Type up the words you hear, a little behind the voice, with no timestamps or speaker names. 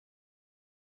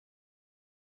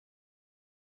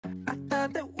I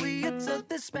thought that we had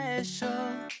something special.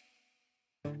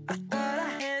 I thought I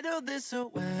handled this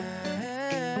so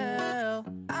well.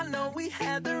 I know we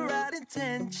had the right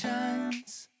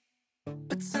intentions,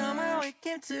 but somehow it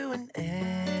came to an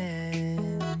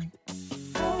end.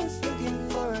 I was looking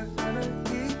for a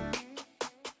remedy.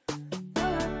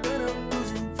 Now I better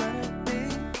who's in front of me.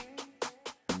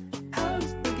 I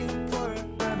was looking for a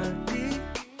remedy.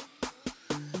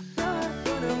 Now I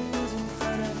better who's in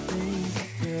front of me.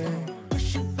 Yeah.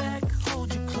 Push you back,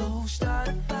 hold you close, start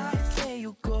a fight, there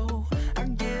you go. I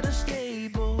get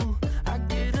unstable, I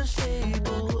get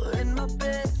unstable. In my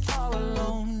bed all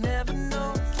alone, never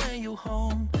know when you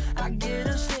home. I get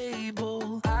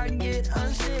unstable, I get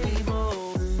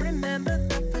unstable. Remember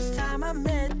the first time I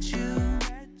met you,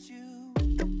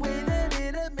 the way that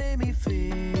it had made me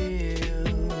feel.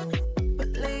 But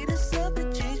later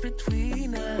something changed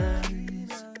between us,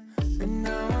 and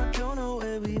now I don't know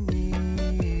where we meet.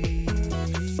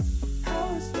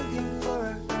 I was looking for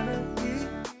a remedy.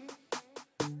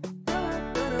 Now I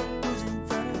better who's in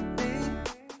front of me.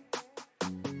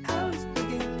 I was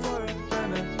looking for a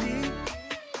remedy.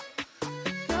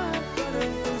 Now I better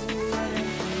who's in front of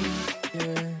me.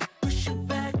 Yeah. Push you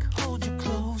back, hold you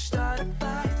close, start a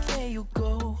fight, there you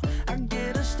go. I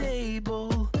get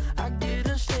unstable, I get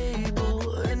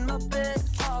unstable. In my bed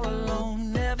all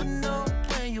alone, never know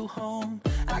when you home.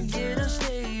 I get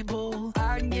unstable,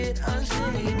 I get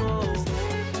unstable.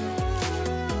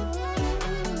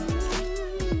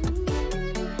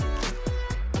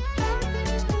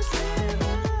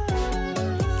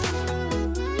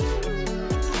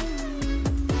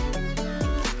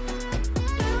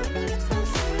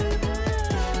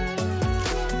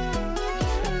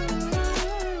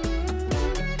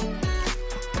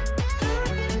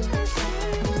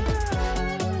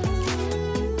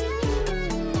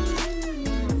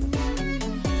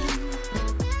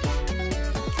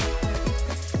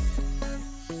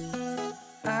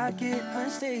 I get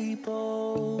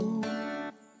unstable,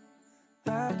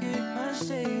 I get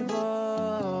unstable.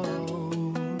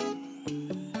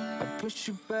 I push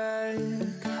you back,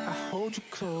 I hold you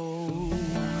close.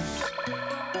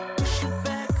 Push you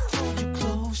back, hold you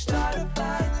close, start a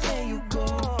fight, there you go.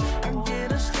 I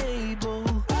get unstable,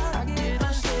 I get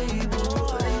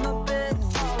unstable. In my bed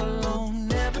all alone,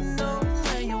 never know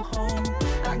when you home.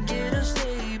 I get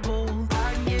unstable,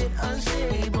 I get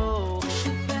unstable. Push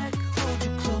you back, hold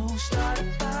you close, start a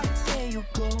fight, there you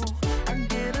go. I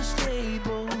get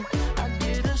unstable, I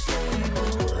get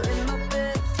unstable. In my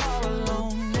bed all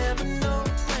alone, never know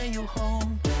when you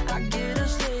home. I get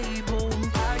unstable,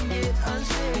 I get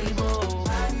unstable.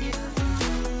 I get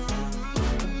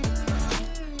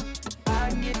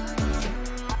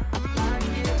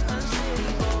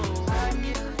unstable.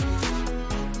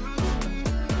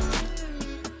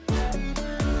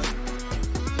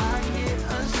 I get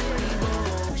unstable.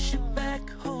 Push you back,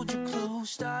 hold you close,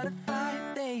 start a fight,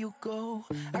 there you go.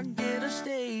 I get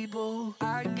unstable,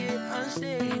 I get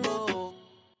unstable.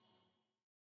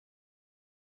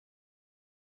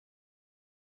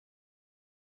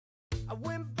 I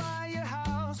went by your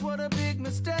house, what a big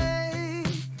mistake.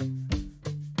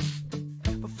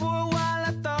 But for a while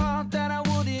I thought that I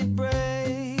wouldn't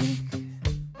break.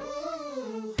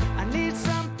 I need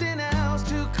something else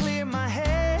to clear my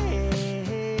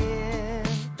head.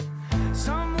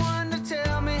 Someone to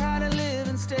tell me how to live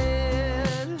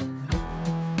instead.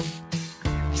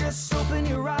 Just open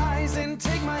your eyes and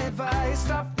take my advice.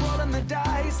 Stop rolling the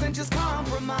dice and just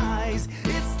compromise.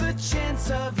 It's the chance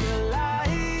of your life.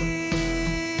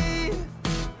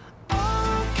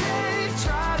 Okay,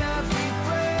 try to be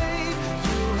brave.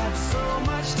 You have so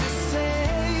much to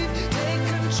say. Take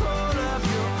control of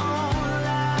your own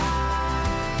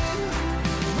life.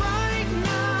 Right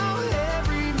now,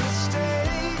 every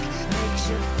mistake makes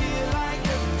you feel like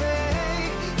a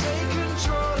fake. Take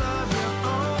control of your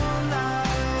own life.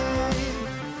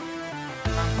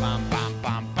 Bum, bum,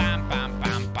 bum, bum, bum,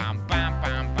 bum, bum, bum,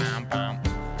 bum, bum, bum.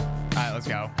 All right, let's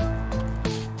go.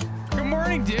 Good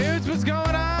morning, dudes. What's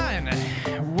going on?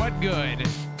 What good?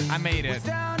 I made it.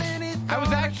 I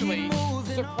was actually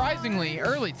surprisingly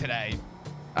early today.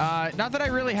 Not that I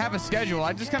really have a schedule.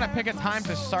 I just kind of pick a time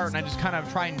to start, and I just kind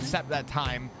of try and set that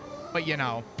time. But, you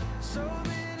know.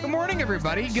 Good morning,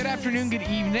 everybody. Good afternoon, good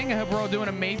evening. I hope we're all doing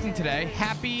amazing today.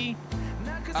 Happy...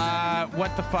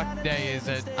 what the fuck day is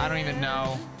it? I don't even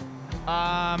know.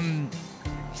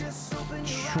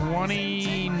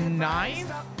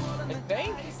 29th, I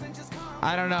think.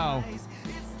 I don't know.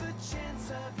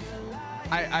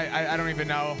 I don't even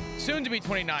know. Soon to be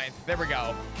 29th. There we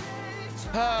go.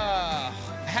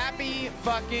 Happy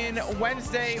fucking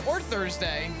Wednesday or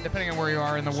Thursday, depending on where you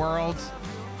are in the world.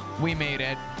 We made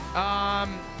it. God,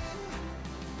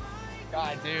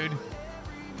 dude.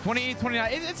 28, 29.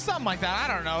 It's something like that.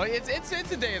 I don't know. It's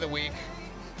a day of the week.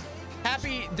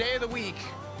 Happy day of the week.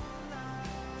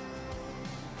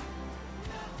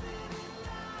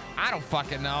 I don't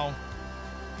fucking know.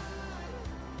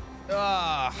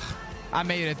 Ugh. I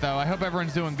made it though. I hope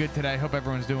everyone's doing good today. I hope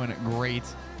everyone's doing great.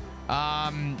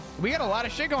 We got a lot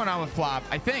of shit going on with Flop,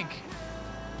 I think.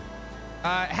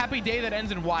 Happy day that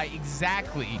ends in Y.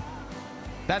 Exactly.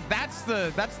 That's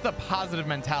the positive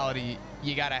mentality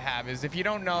you gotta have, is if you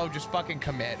don't know, just fucking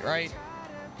commit, right?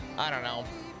 I don't know.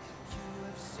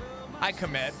 I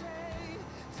commit.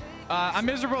 I'm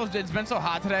miserable. It's been so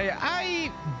hot today.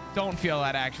 I don't feel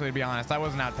that, actually, to be honest. I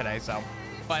wasn't out today, so.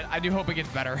 But I do hope it gets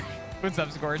better. What's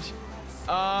up, Scorch?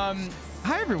 Hi,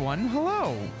 everyone.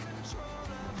 Hello.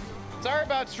 Sorry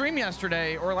about stream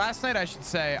yesterday, or last night, I should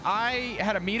say. I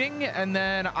had a meeting, and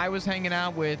then I was hanging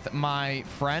out with my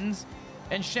friends.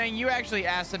 And Shane, you actually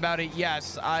asked about it.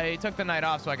 Yes, I took the night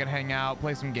off so I could hang out,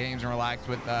 play some games, and relax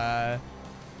with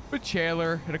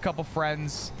Chandler and a couple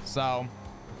friends. So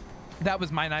that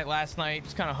was my night last night.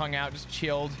 Just kind of hung out, just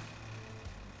chilled.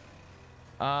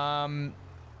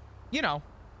 You know,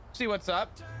 see what's up.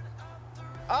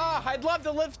 I'd love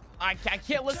to live. I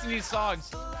can't listen to these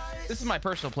songs. This is my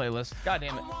personal playlist. God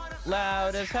damn it.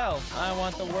 Loud as hell. I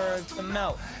want the words to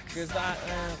melt. Cause I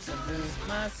lose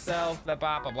myself. Blah,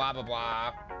 blah, blah, blah,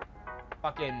 blah.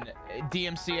 Fucking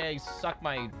DMCA, suck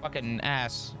my fucking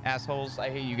ass. Assholes. I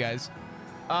hate you guys.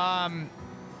 But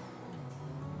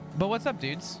what's up,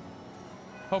 dudes?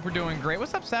 Hope we're doing great.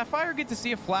 What's up, Sapphire? Good to see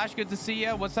you. Flash, good to see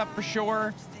you. What's up for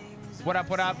sure? What up,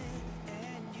 what up?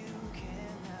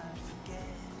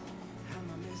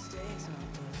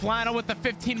 Flannel with the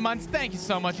 15 months. Thank you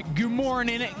so much. Good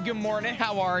morning. Good morning.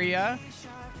 How are you?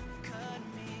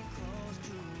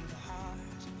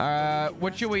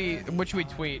 What should we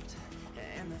tweet?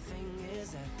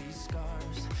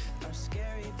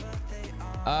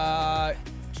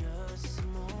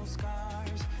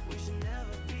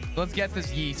 Let's get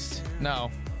this yeast.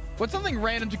 No. What's something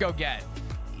random to go get?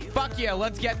 Fuck yeah,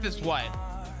 let's get this what?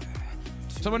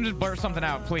 Someone just blur something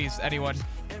out, please, anyone.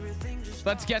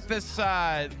 Let's get this,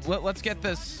 let's get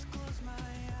this.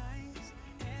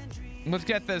 Let's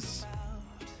get this.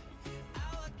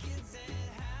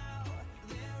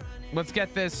 Let's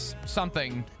get this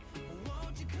something.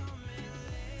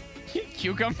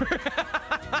 Cucumber.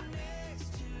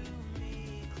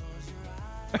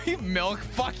 Milk.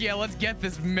 Fuck yeah, let's get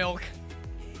this milk.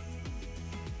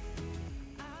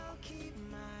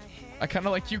 I kind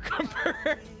of like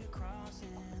cucumber.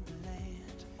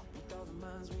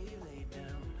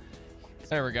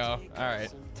 There we go. All right.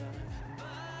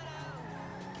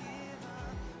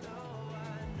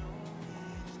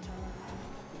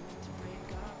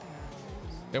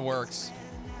 It works.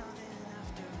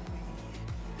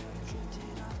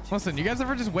 Listen, you guys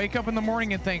ever just wake up in the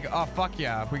morning and think, oh, fuck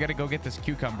yeah, we got to go get this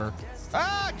cucumber.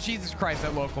 Ah, Jesus Christ,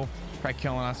 that local. Probably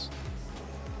killing us.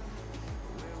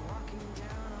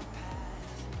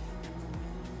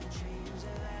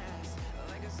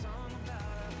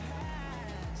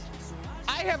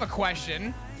 I have a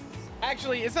question.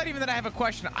 Actually, it's not even that I have a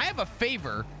question. I have a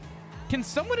favor. Can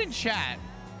someone in chat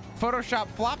Photoshop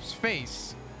Flop's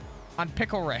face on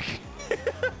Pickle Rick?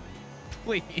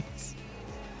 Please.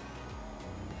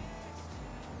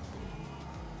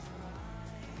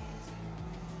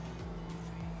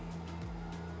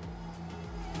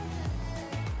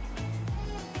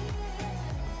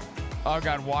 Oh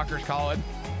God, Walker's calling.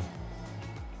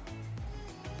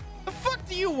 The fuck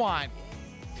do you want?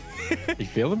 You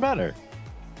feeling better?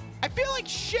 I feel like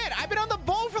shit. I've been on the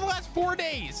bone for the last 4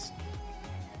 days.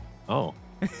 Oh,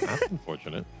 that's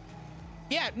unfortunate.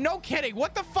 Yeah, no kidding.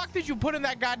 What the fuck did you put in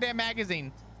that goddamn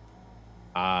magazine?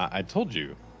 I told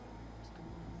you.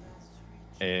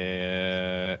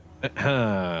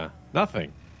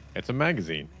 Nothing. It's a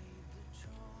magazine.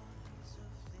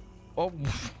 Oh,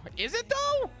 is it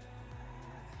though?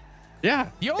 Yeah,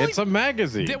 it's a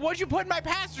magazine. What'd you put in my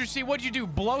passenger seat? What'd you do?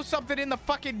 Blow something in the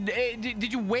fucking...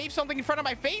 did you wave something in front of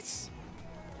my face?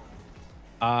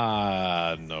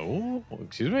 No.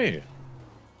 Excuse me.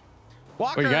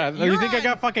 Walker, you think I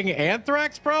got fucking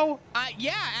anthrax, bro?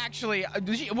 Yeah, actually.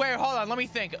 Wait, hold on. Let me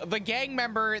think. The gang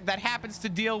member that happens to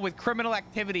deal with criminal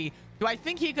activity, do I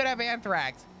think he could have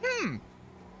anthrax?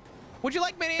 Would you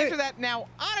like me to answer that now?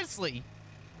 Honestly.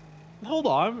 Hold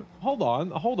on.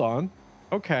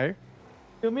 Okay.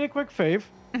 Do me a quick fave.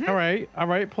 All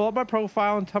right. Pull up my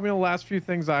profile and tell me the last few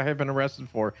things I have been arrested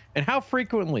for and how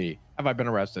frequently have I been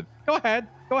arrested. Go ahead.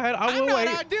 I will wait. I'm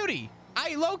not on duty.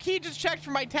 I low-key just checked for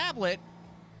my tablet.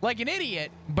 like an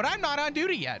idiot, but I'm not on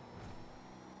duty yet.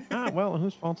 Well,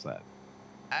 whose fault's that?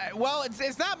 Well,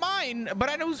 it's not mine, but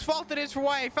I know whose fault it is for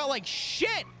why I felt like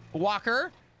shit,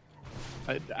 Walker.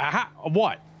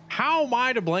 What? How am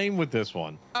I to blame with this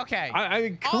one? Okay.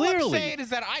 I All I'm saying is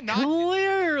that I'm not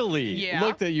clearly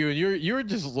looked at you, and you're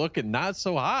just looking not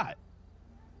so hot.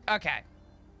 Okay.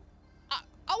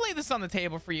 I'll lay this on the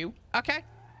table for you. Okay.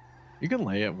 You can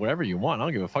lay it wherever you want. I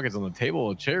don't give a fuck. It's on the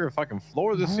table, a chair, a fucking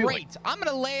floor, the ceiling. Great. I'm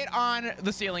gonna lay it on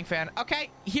the ceiling fan. Okay.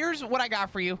 Here's what I got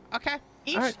for you. Okay.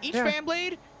 Each fan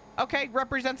blade, okay,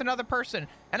 represents another person,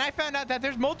 and I found out that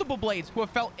there's multiple blades who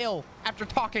have felt ill after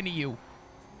talking to you.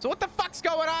 So what the fuck's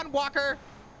going on, Walker?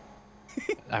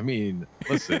 I mean,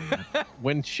 listen,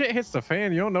 when shit hits the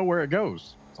fan, you don't know where it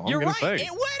goes. That's all You're I'm right. gonna say.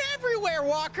 It went everywhere,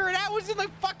 Walker, and I was in the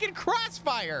fucking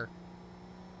crossfire.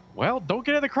 Well, don't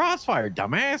get in the crossfire,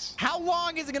 dumbass. How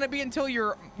long is it gonna be until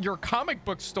your comic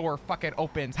book store fucking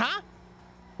opens, huh?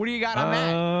 What do you got on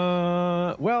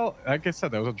that? Well, like I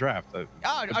said, that was a draft. Oh,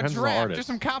 a draft. There's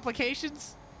some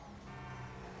complications.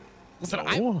 Listen,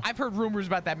 No. I've heard rumors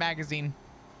about that magazine.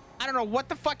 I don't know what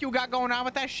the fuck you got going on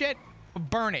with that shit, but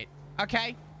burn it,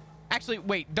 okay? Actually,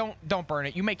 wait, don't burn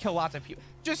it. You may kill lots of people.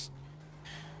 Just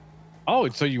Oh,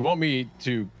 so you want me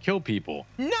to kill people?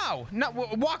 no,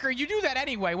 Walker. You do that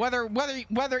anyway. Whether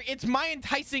it's my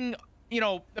enticing,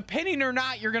 opinion or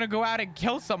not, you're gonna go out and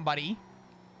kill somebody.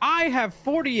 I have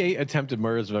 48 attempted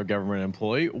murders of a government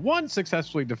employee, one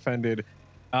successfully defended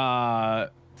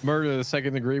murder of the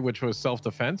second degree, which was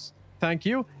self-defense. Thank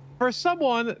you. For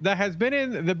someone that has been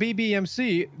in the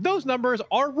BBMC, those numbers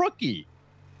are rookie.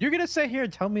 You're gonna sit here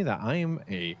and tell me that I am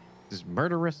this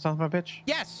murderous son of a bitch?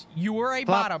 Yes, you were a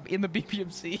bottom in the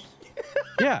BBMC.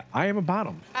 Yeah, I am a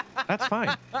bottom. That's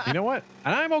fine. You know what?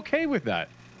 And I'm okay with that.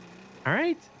 All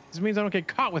right. This means I don't get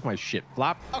caught with my shit,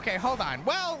 Flop. Okay, hold on.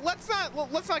 Well, let's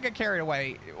not get carried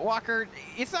away, Walker.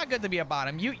 It's not good to be a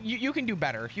bottom. You can do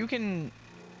better. You can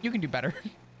do better.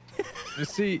 You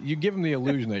see, you give them the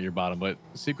illusion that you're bottom, but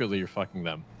secretly you're fucking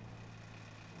them.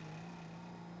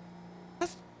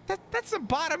 That's the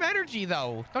bottom energy,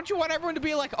 though. Don't you want everyone to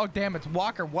be like, oh damn, it's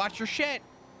Walker, watch your shit?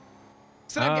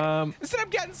 Instead of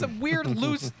getting some weird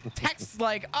loose texts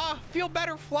like, feel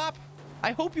better, Flop.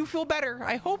 I hope you feel better.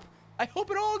 I hope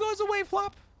it all goes away,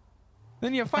 Flop.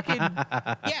 Then you fucking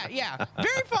yeah.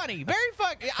 Very funny. Very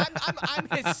funny. I'm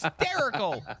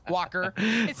hysterical, Walker.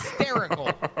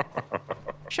 Hysterical.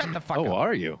 Shut the fuck up. Oh,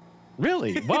 are you?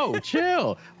 Really? Whoa,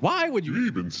 chill. Why would you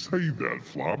even say that,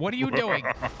 Flop? What are you doing?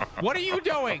 What are you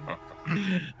doing?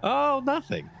 Oh,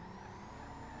 nothing.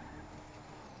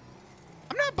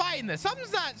 I'm not buying this.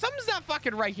 Something's not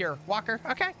fucking right here, Walker.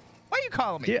 Okay? Why are you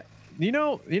calling me? Yeah. You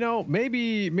know,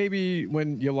 maybe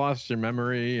when you lost your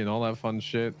memory and all that fun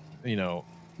shit,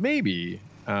 maybe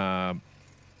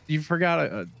you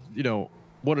forgot,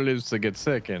 what it is to get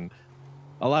sick and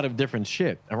a lot of different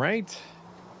shit. All right.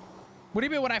 What do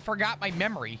you mean when I forgot my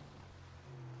memory?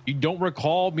 You don't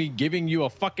recall me giving you a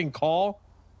fucking call?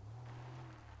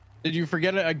 Did you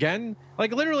forget it again?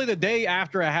 Like literally the day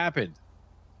after it happened.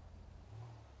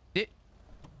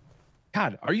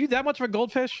 God, are you that much of a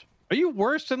goldfish? Are you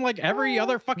worse than like every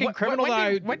other fucking criminal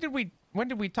when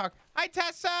did we talk? Hi,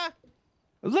 Tessa.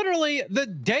 Literally the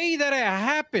day that it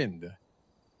happened.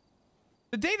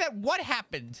 The day that what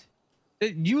happened?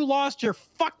 You lost your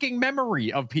fucking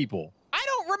memory of people. I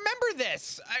don't remember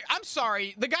this. I'm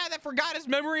sorry. The guy that forgot his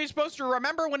memory is supposed to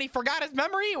remember when he forgot his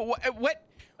memory? What?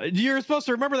 You're supposed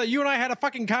to remember that you and I had a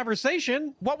fucking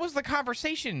conversation. What was the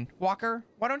conversation, Walker?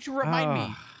 Why don't you remind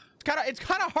me? It's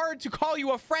kind of hard to call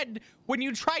you a friend when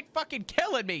you tried fucking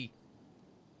killing me.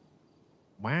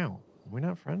 Wow. We're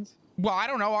not friends? Well, I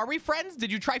don't know. Are we friends?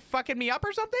 Did you try fucking me up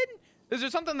or something? Is there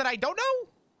something that I don't know?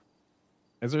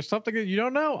 Is there something that you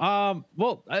don't know?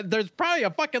 Well, there's probably a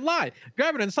fucking lie.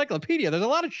 Grab an encyclopedia. There's a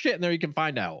lot of shit in there you can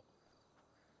find out.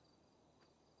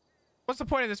 What's the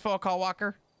point of this phone call,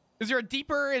 Walker? Is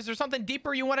there something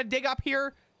deeper you want to dig up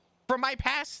here from my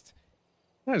past?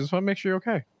 Yeah, I just want to make sure you're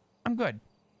okay. I'm good.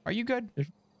 Are you good?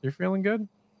 You're feeling good?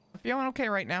 I'm feeling okay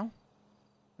right now.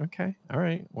 Okay. All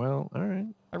right. Well, all right.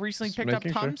 I recently Just picked up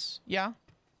making sure. Tums. Yeah.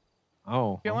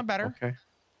 Oh. Feeling better. Okay.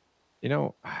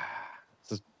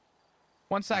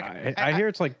 One second. I hear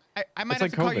it's like I might it's have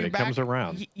like to call COVID. you It back. comes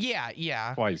around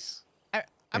Yeah. twice. I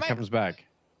It comes back.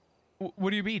 What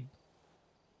do you mean?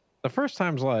 The first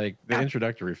time's like the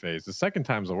introductory phase. The second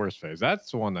time's the worst phase.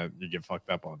 That's the one that you get fucked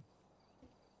up on.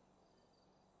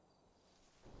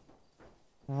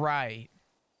 Right.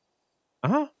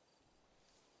 Uh-huh.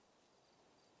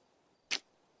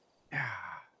 Yeah.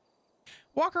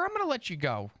 Walker, I'm gonna let you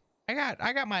go. I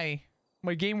got my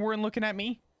game warden looking at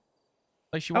me.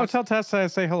 Like she Oh, wants. tell Tessa I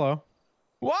say hello.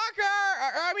 Walker!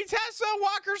 I mean, Tessa,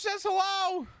 Walker says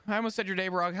hello. I almost said your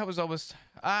neighbor. That was almost.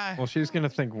 Well, she's going to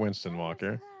think Winston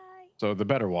Walker. So the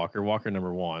better Walker, Walker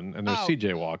number 1. And there's Oh.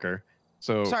 CJ Walker.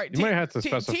 So Sorry, you might have to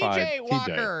specify TJ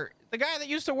Walker, the guy that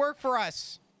used to work for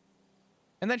us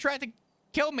and then tried to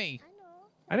kill me.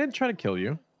 I didn't try to kill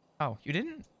you. Oh, you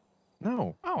didn't?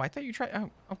 No. Oh, I thought you tried.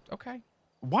 Oh, okay.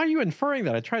 Why are you inferring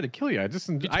that I tried to kill you? I just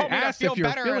You I told me to asked feel if you're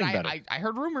better, feeling and better. I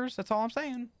heard rumors. That's all I'm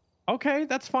saying. Okay,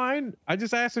 that's fine. I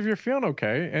just asked if you're feeling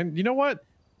okay. And you know what?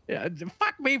 Yeah,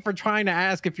 fuck me for trying to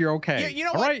ask if you're okay. You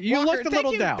know all what, right? You Walker, looked a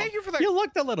little down. Thank you for the. You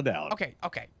looked a little down. Okay.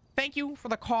 Thank you for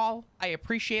the call. I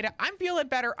appreciate it. I'm feeling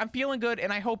better. I'm feeling good,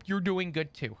 and I hope you're doing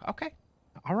good too. Okay.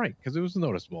 All right, because it was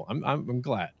noticeable. I'm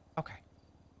glad. Okay.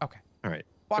 All right.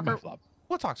 Walker, Goodbye, Flop.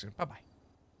 we'll talk soon. Bye bye.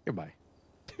 Goodbye.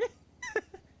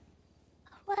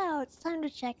 Wow, it's time to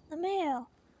check the mail.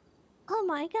 Oh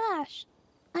my gosh,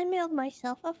 I mailed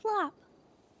myself a flop.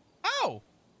 Oh.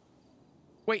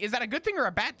 Wait, is that a good thing or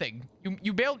a bad thing?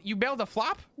 You bailed a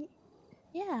flop?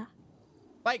 Yeah.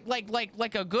 Like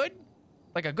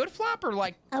a good flop or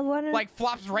like I wanted, like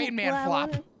Flop's Rain Man well, I flop?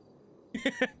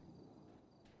 wanted-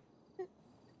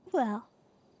 well,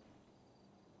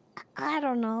 I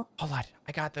don't know. Hold on,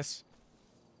 I got this.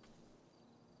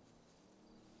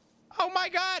 Oh my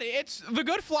God, it's the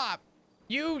good flop.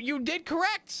 You did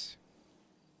correct.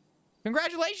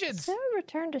 Congratulations. Is there a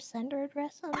return to sender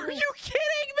address on Are this? you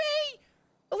kidding me?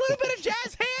 A little bit of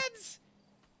jazz hands.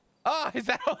 Oh, is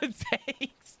that all it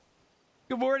takes?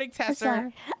 Good morning, I'm Tester.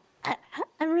 sorry.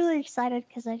 I'm really excited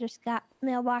because I just got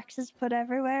mailboxes put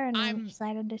everywhere, and I'm I'm-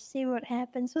 excited to see what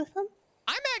happens with them.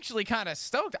 I'm actually kind of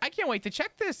stoked. I can't wait to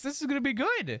check this. This is gonna be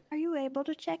good. Are you able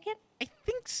to check it? I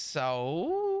think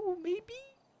so. Maybe.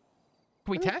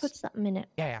 Can we Let me test? put something in it.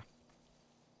 Yeah.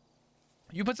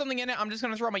 You put something in it. I'm just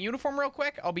gonna throw my uniform real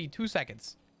quick. I'll be 2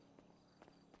 seconds.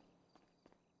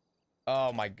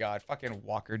 Oh my God, fucking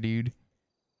Walker, dude.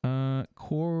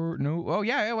 Core. No. Oh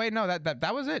yeah. Wait. No.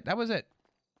 That was it. That was it.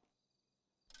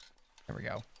 There we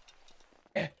go.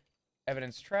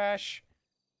 Evidence trash.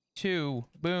 2.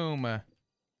 Boom.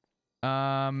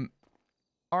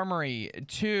 Armory.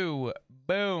 2.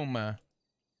 Boom.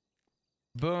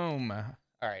 Boom.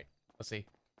 All right. Let's see.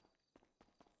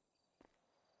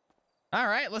 All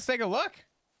right. Let's take a look.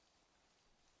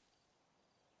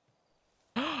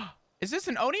 Is this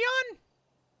an Onion?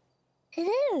 It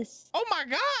is. Oh my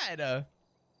God.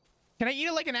 Can I eat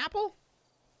it like an apple?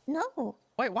 No.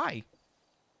 Wait, why?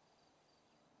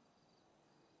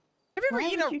 Have you ever Why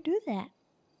eaten would you do that?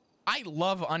 I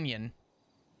love onion.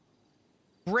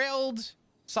 Grilled,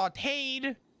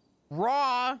 sauteed,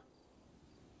 raw,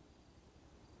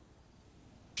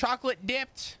 chocolate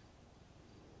dipped,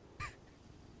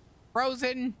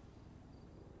 frozen.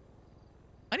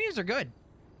 Onions are good.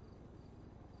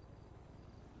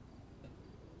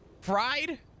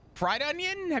 Fried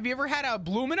onion? Have you ever had a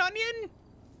bloomin' onion?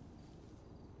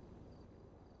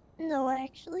 No,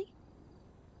 actually.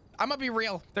 I'm gonna be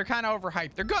real. They're kind of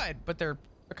overhyped. They're good, but they're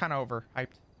kind of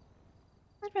overhyped.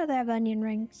 I'd rather have onion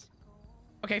rings.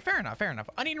 Okay, fair enough. Fair enough.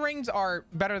 Onion rings are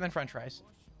better than French fries.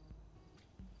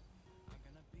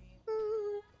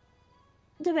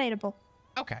 Debatable.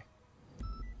 Okay.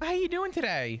 How you doing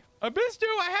today? I missed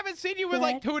you. I haven't seen you in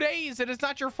like 2 days, and it's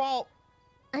not your fault.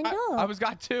 I know. I was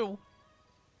got 2.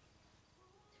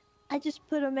 I just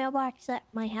put a mailbox at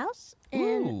my house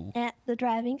and Ooh. at the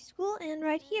driving school and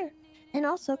right here. And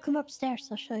also come upstairs,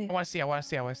 I'll show you. I want to see. I want to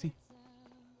see. I want to see.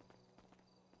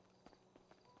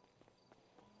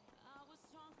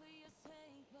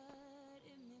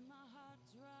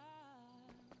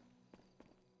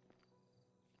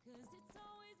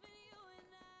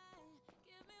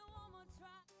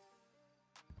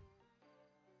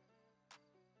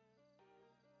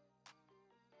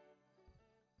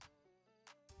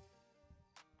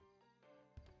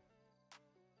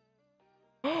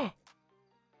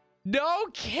 No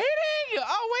kidding!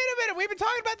 Oh, wait a minute. We've been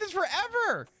talking about this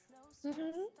forever.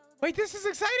 Wait, this is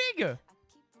exciting.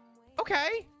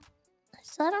 Okay.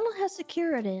 So I don't know how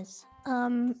secure it is. I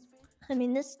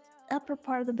mean, this upper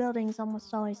part of the building is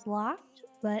almost always locked,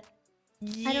 but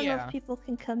I don't know if people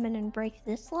can come in and break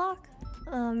this lock.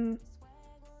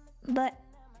 But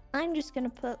I'm just gonna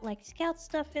put like scout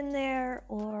stuff in there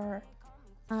or,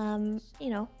 you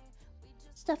know,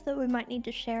 stuff that we might need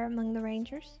to share among the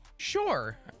rangers.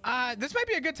 Sure. This might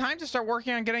be a good time to start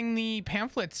working on getting the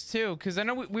pamphlets too, because I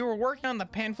know we were working on the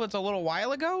pamphlets a little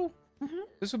while ago.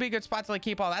 This would be a good spot to like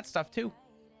keep all that stuff too.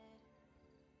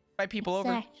 Invite people over.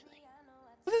 Exactly.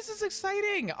 Well, this is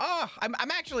exciting. Oh, I'm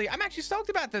actually stoked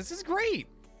about this. This is great.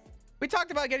 We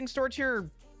talked about getting storage here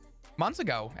months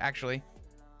ago, actually.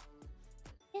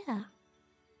 Yeah.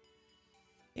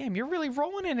 Damn, you're really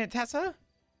rolling in it, Tessa.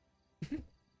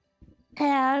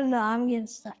 Yeah, I know. I'm getting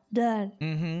stuff done.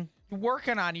 Mm-hmm. You're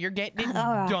working on it. You're getting it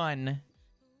All right. done.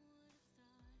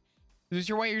 Is this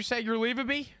your way you say you're leaving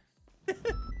me?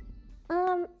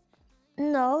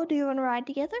 No. Do you want to ride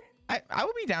together? I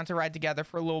would be down to ride together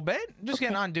for a little bit. Just Okay.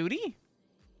 getting on duty.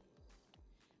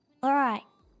 All right.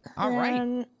 All right.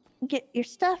 Then get your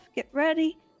stuff, get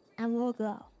ready, and we'll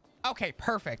go. Okay,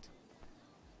 perfect.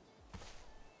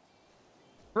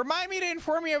 Remind me to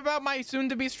inform you about my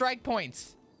soon-to-be strike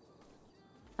points.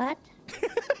 What?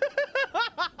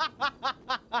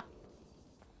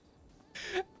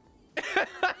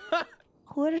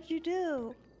 What did you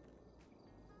do?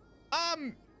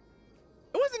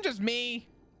 It wasn't just me.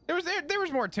 There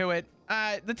was more to it.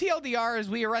 The TLDR is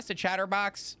we arrested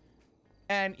Chatterbox,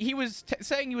 and he was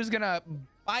saying he was gonna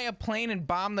buy a plane and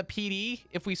bomb the PD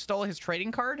if we stole his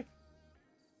trading card.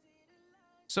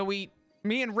 So me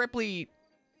and Ripley,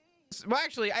 well,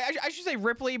 actually, I should say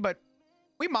Ripley, but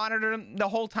we monitored him the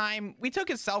whole time. We took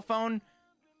his cell phone,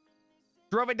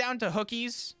 drove it down to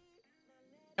Hookie's,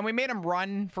 and we made him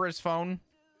run for his phone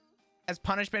as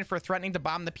punishment for threatening to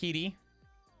bomb the PD. And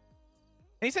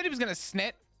he said he was gonna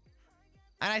snit.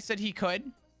 And I said he could,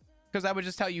 because I would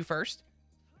just tell you first.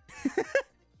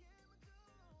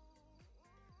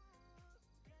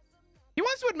 He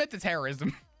wants to admit to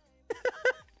terrorism.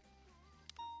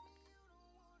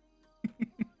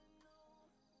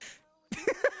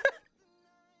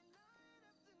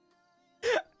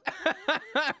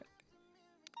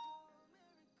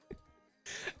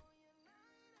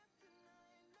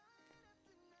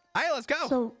 All right, let's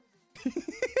go.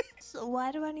 So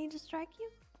why do I need to strike you?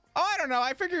 Oh, I don't know.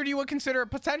 I figured you would consider it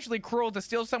potentially cruel to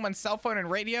steal someone's cell phone and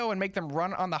radio and make them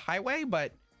run on the highway,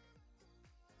 but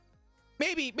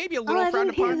maybe a little I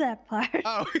frowned didn't hear upon. that part.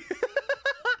 Oh.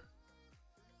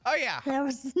 Oh yeah. I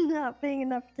was not paying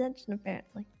enough attention,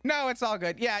 apparently. No, it's all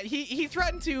good. Yeah, he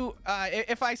threatened to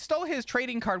if I stole his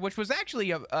trading card, which was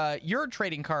actually your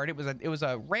trading card. It was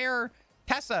a rare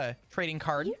Tessa trading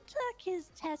card. You took his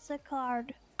Tessa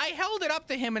card. I held it up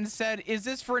to him and said, "Is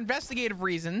this for investigative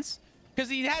reasons?" Because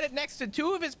he had it next to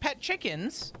two of his pet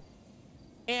chickens,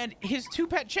 and his two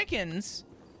pet chickens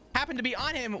happened to be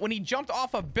on him when he jumped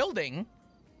off a building.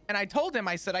 And I told him,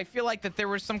 I said, I feel like that there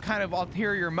was some kind of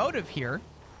ulterior motive here.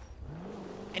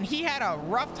 And he had a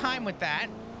rough time with that,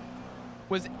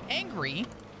 was angry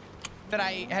that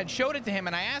I had showed it to him,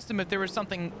 and I asked him if there was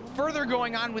something further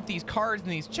going on with these cars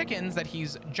and these chickens that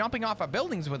he's jumping off of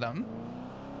buildings with them.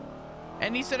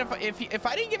 And he said if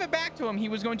I didn't give it back to him, he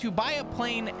was going to buy a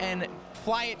plane and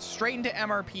fly it straight into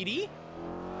MRPD.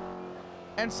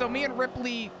 And so me and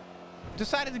Ripley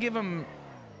decided to give him...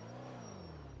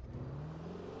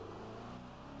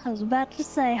 I was about to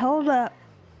say, hold up.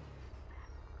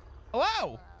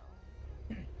 Hello?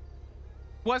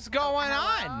 What's going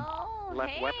on? Oh,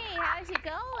 Left hey, web. how's it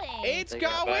going? It's They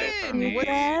got back from going.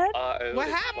 the- What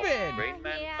happened? Rain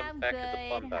Man yeah, comes I'm back good. as a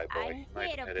Bondi boy. I Might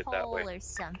hit head a it that pole way. or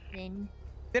something.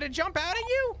 Did it jump out at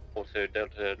you? Also,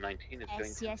 Delta 19 is going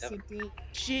Yes, to yes, 7. it did.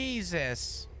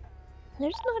 Jesus.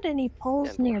 There's not any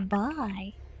poles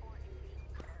nearby.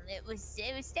 It was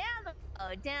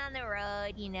down the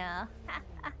road, you know.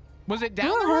 Was it down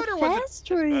Oh, the road or how was it? fast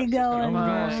were you going? I'm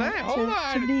gonna say, hold to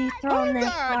on. be thrown Hold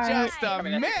that on far? just a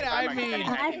minute. I mean,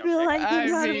 I feel like I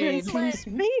there might have mean- been some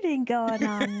speeding going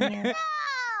on here.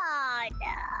 Oh,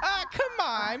 no. come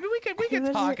on. We could Was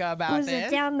talk it- about Was this.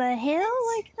 it down the hill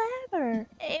like that, or?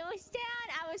 It was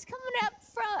down. I was coming up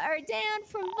down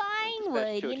from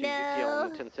Vinewood, you know.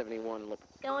 1071.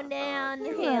 Going down the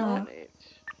Yeah. hill.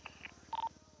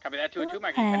 Copy that, 202,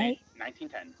 Mike, Okay.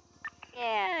 1910.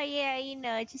 Yeah, you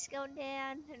know, just going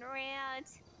down and around.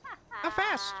 How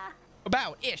fast?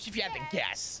 About ish, if you had to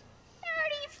guess.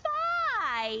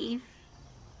 35.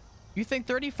 You think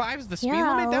 35 is the speed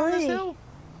Yeah, limit down this really. hill?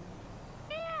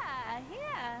 Yeah.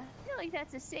 I feel like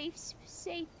that's a safe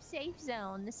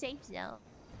zone. The safe zone.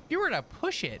 If you were to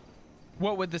push it,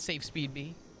 what would the safe speed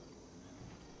be?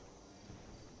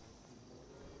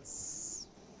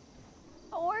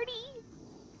 40.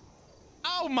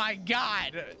 Oh my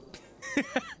god!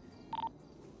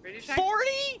 Radio check.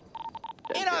 40?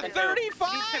 In a 35?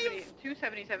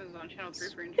 277 is on channel 3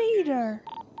 for Speeder.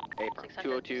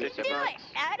 202, Do it.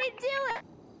 I didn't do it.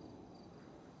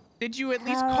 Did you at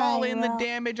least All call right, in well. the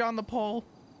damage on the pole?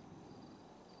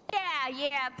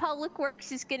 Yeah. Public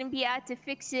Works is gonna be out to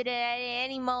fix it at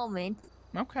any moment.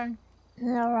 Okay.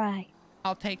 All right.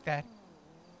 I'll take that.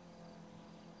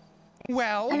 I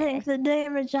Well, think the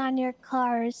damage on your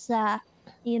car is,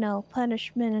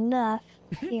 punishment enough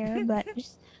here, but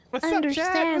just What's I up, Chad?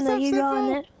 understand What's that up, you're going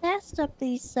Simple? that fast up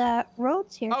these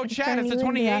roads here. Oh, can Chad, turn it's the you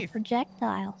into a 28th.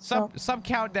 projectile. So Sub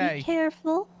count be day.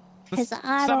 careful, The because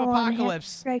I don't want to have to sub-apocalypse.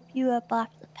 scrape you up off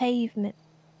the pavement.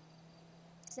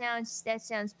 That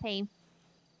sounds painful.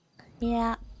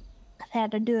 Yeah, I've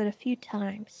had to do it a few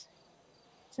times.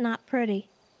 It's not pretty.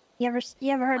 You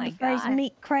ever heard My the phrase God.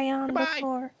 meat crayon Goodbye.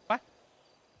 before? What?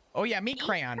 Oh yeah, meat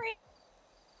crayon.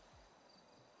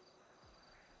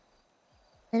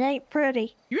 It ain't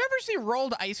pretty. You ever see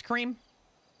rolled ice cream?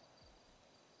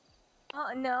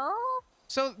 Oh no.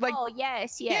 So like, Oh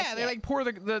yes. yeah, they like pour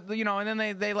the you know, and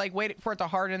then they like wait for it to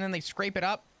harden, and then they scrape it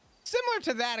up. Similar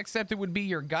to that, except it would be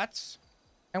your guts.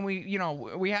 And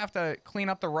we have to clean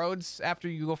up the roads after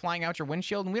you go flying out your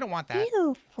windshield, and we don't want that.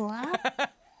 Ew, Flop.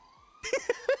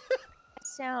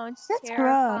 Sounds That's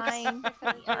terrifying.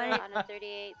 on a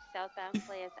 38 southbound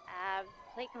Playas Ave.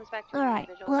 Plate comes back to All right.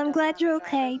 individual Well, I'm who glad doesn't you're have a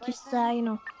okay. driver's Just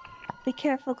license. be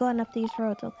careful going up these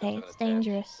roads. Okay, it's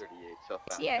dangerous.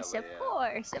 Yes, of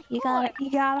course. Of You course.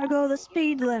 gotta go the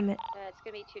speed limit. It's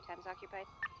gonna be 2 times occupied.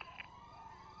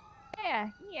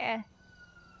 Yeah.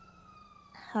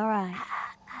 All right.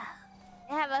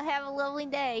 Have a lovely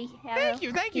day. Thank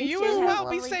you. You You too. as Have a well.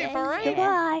 Be lovely safe, day. all right?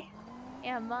 Goodbye.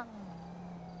 Yeah, Mom.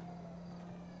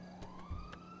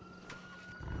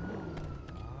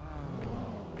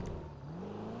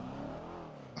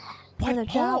 Another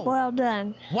job well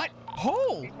done. What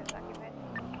hole? 3 times occupied.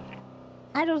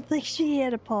 I don't think she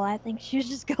hit a pole. I think she was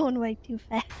just going way too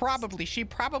fast. Probably. She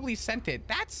probably sent it.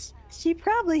 She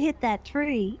probably hit that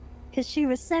tree because she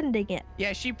was sending it.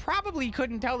 Yeah, she probably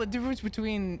couldn't tell the difference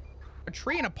between a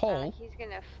tree and a pole. He's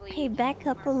gonna flee. Hey, back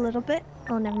up a little bit.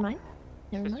 Oh, never mind.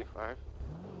 Never mind. 65.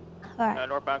 All right.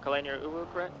 Northbound Calais near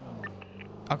Uwu, correct?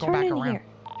 I'll go Turn back in around. here.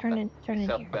 Turn in here.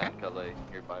 Southbound Calais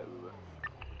nearby Uwu.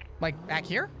 Like back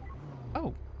here?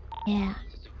 Oh, Yeah.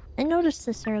 I noticed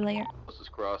this earlier.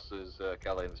 Closest cross is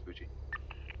Calais and Vespucci.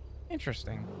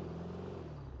 interesting.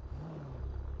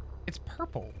 It's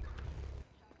purple.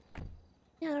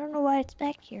 Yeah, I don't know why it's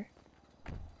back here.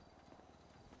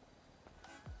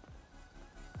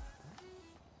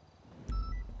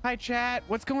 Hi, chat.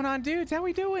 What's going on, dudes? How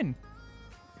we doing?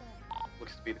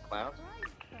 Looks to be the clouds.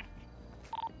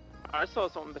 I saw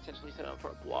someone potentially set up for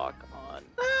a block on.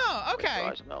 Oh, okay.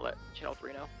 Garage, and I'll let Channel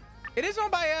 3 know. It is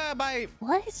owned by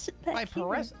What is it back here?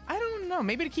 Perez. I don't know.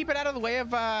 Maybe to keep it out of the way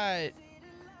of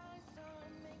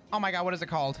Oh my God, what is it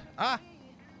called?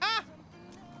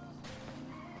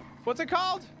 What's it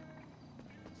called?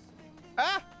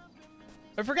 I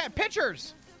forgot.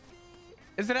 Pictures.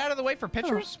 Is it out of the way for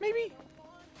pictures? Maybe.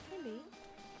 Maybe.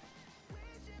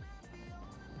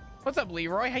 What's up,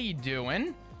 Leroy? How you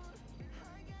doing?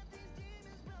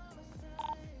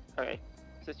 Okay.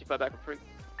 65 back up 3.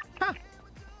 Huh.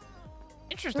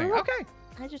 Interesting. Oh. Okay.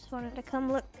 I just wanted to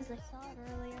come look because I saw it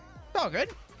earlier. It's all good.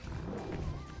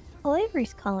 Oh,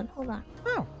 Avery's calling. Hold on.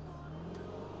 Oh.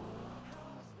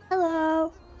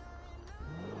 Hello.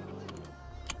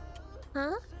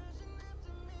 Huh?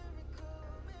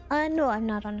 No, I'm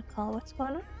not on a call. What's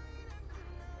going on?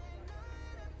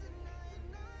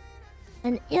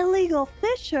 An illegal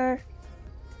fisher?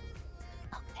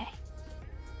 Okay.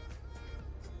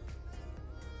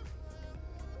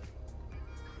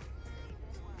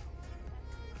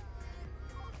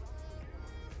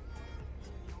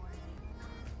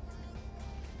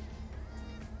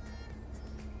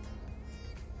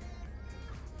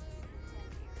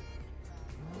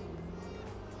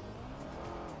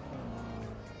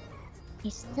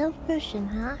 He's still fishing,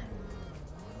 huh?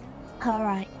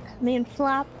 Alright. Me and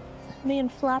Flop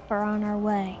are on our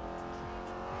way.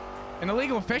 An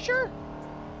illegal fisher?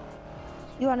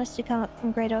 You want us to come up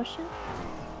from Great Ocean?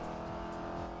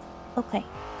 Okay.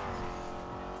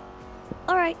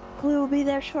 Alright, we will be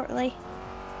there shortly.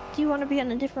 Do you want to be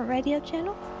on a different radio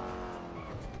channel?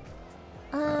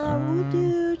 We'll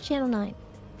do channel 9.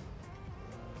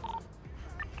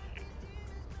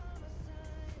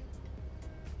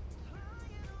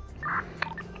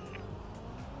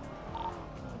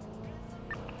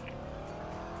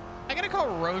 I gotta call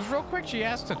Rose real quick. She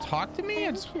asked to talk to me.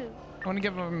 I want to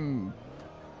give him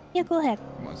Yeah, go ahead.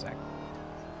 1 sec.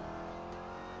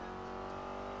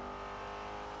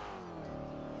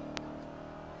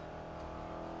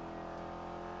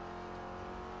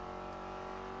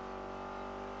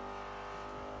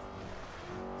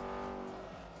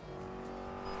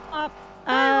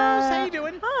 Hi, Rose. How you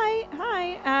doing? Hi.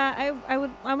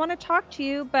 I want to talk to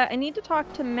you, but I need to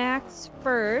talk to Max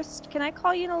first. Can I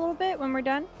call you in a little bit when we're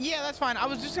done? Yeah, that's fine. I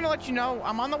was just gonna let you know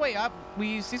I'm on the way up.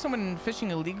 We see someone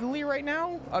fishing illegally right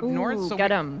now up north. So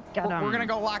Get him. we're gonna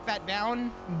go lock that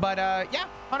down. But yeah,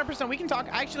 100%. We can talk.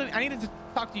 Actually, I needed to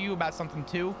talk to you about something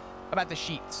too, about the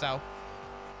sheet. So.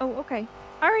 Oh, okay.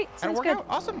 All right. That'll Sounds work good. out.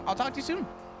 Awesome. I'll talk to you soon.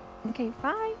 Okay.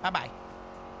 Bye. Bye bye.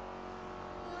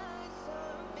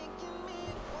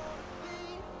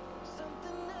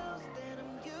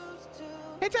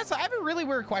 Hey Tessa, I have a really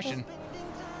weird question.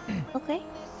 Okay.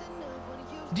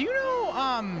 Do you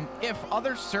know if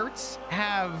other certs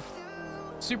have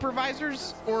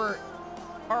supervisors, or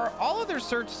are all other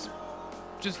certs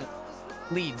just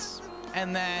leads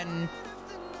and then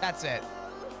that's it?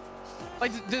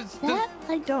 Like does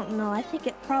I don't know. I think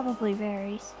it probably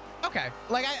varies. Okay,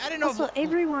 like I didn't know. Also,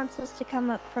 Avery wants us to come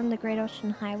up from the Great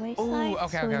Ocean Highway side,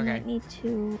 okay, so we okay. might need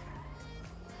to,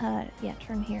 yeah,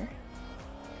 turn here.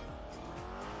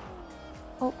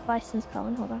 Oh, Bison's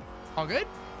calling. Hold on. All good?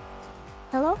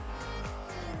 Hello?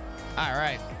 All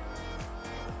right.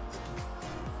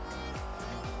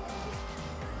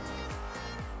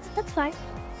 That's fine.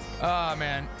 Oh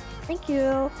man. Thank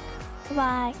you.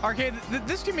 Bye. Arcade,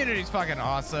 this community is fucking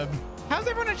awesome. How's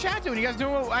everyone in chat doing? You guys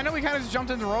doing well? I know we kind of just jumped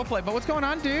into roleplay, but what's going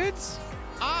on, dudes?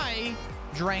 I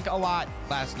drank a lot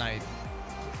last night,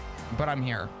 but I'm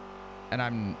here, and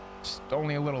I'm just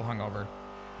only a little hungover.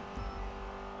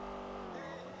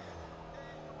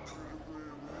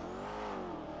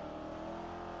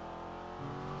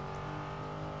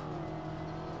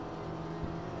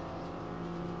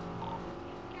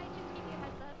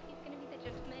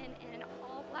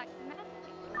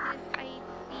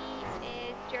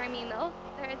 Jeremy Mills.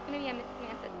 There is going to be a Miss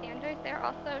Samantha Sanders there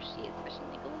also. She is fishing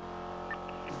legally.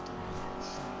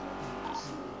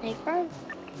 Hey, Fern.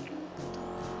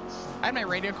 I had my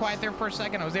radio quiet there for a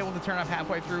second. I was able to turn off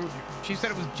halfway through. She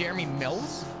said it was Jeremy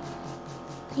Mills.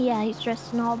 Yeah, he's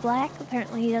dressed in all black.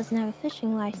 Apparently he doesn't have a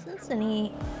fishing license, and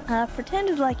he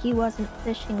pretended like he wasn't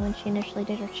fishing when she initially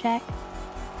did her check.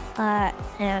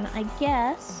 And I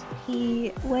guess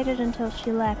he waited until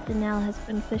she left and now has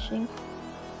been fishing.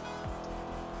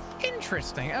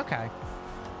 Interesting. Okay.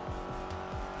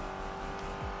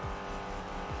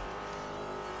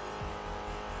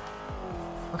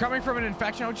 We're coming from an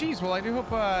infection. Oh, geez. Well, I do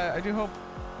hope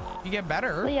you get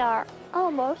better. We are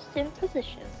almost in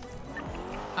position.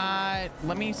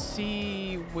 Let me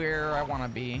see where I want to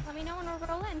be. Let me know when we're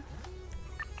rolling.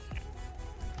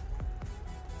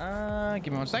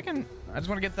 Give me 1 second. I just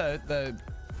want to get the.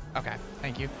 Okay.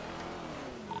 Thank you.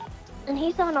 And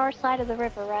he's on our side of the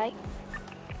river, right?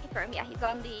 Confirm. Yeah, he's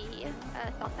on the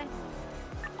south side.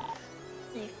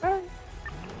 Confirm.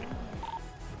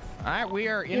 All right, we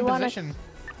are in position.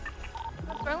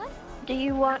 Let's roll in. Do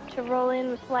you want to roll in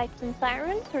with lights and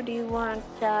sirens, or do you want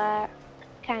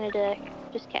kind of to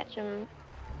just catch him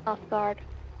off guard?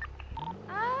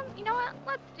 You know what?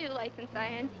 Let's do lights and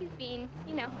sirens. He's being,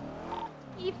 you know,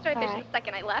 he started fishing the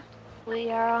second I left.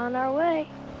 We are on our way.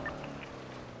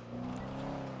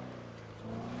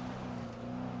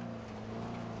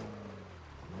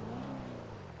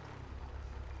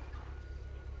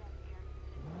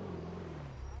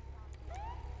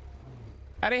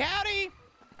 Howdy, howdy.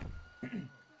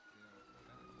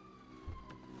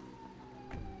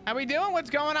 How we doing?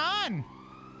 What's going on?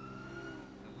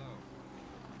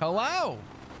 Hello.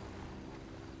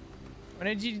 I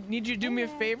need you to do me a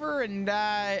favor and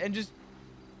just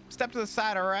step to the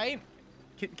side, all right?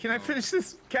 Can I finish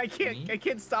this? I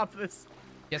can't stop this.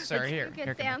 Yes, sir. Here. Good,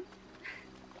 here, Sam.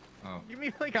 Oh. Give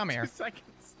me like come 2 here.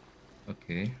 seconds.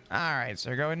 Okay. All right,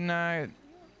 sir. Go ahead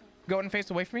and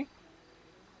face away from me.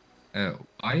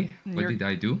 Why? What did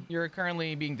I do? You're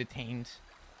currently being detained.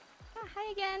 Oh,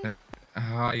 hi again.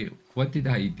 Hi. What did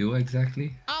I do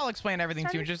exactly? I'll explain everything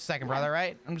to you in just a second, brother.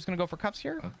 Right? I'm just gonna go for cuffs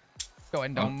here. Go ahead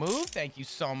and don't move. Thank you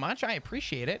so much. I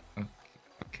appreciate it.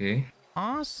 Okay.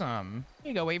 Awesome.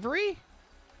 Here you go, Avery.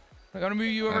 We're gonna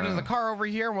move you over to the car over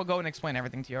here, and we'll go and explain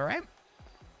everything to you. All right?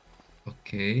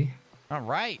 Okay. All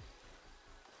right.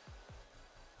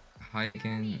 Hi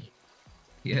again.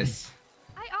 Yes.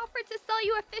 I offered to sell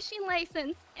you a fishing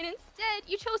license, and instead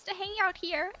you chose to hang out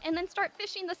here and then start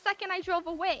fishing the second I drove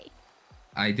away.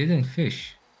 I didn't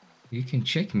fish. You can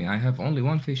check me. I have only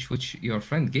one fish, which your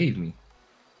friend gave me.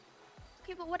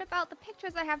 Okay, but what about the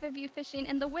pictures I have of you fishing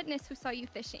and the witness who saw you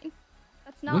fishing?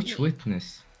 That's not Which me.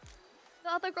 witness?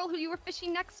 The other girl who you were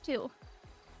fishing next to.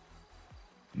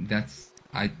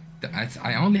 I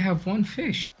only have one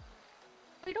fish.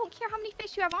 I don't care how many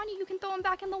fish you have on you, you can throw them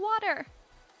back in the water.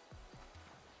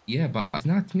 Yeah, but it's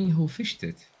not me who fished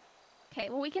it. Okay,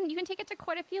 well you can take it to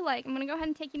court if you like. I'm gonna go ahead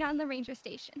and take you down to the ranger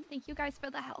station. Thank you guys for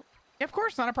the help. Yeah, of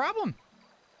course, not a problem.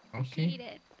 Appreciate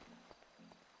it.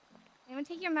 I'm gonna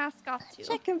take your mask off too.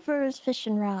 Check him for his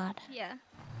fishing rod. Yeah.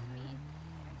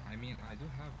 I mean, I do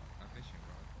have a fishing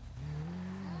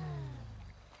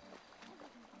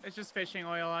It's just fishing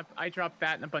oil. I dropped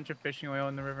that and a bunch of fishing oil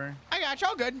in the river. I got you.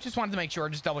 All good. Just wanted to make sure.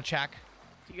 Just double check.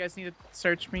 Do you guys need to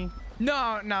search me?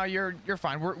 No, you're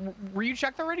fine. Were you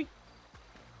checked already?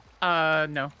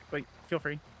 No, but feel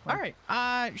free. All right.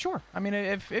 Sure. I mean,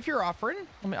 if you're offering,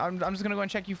 I'm just gonna go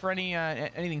and check you for any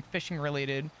anything fishing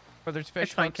related, whether it's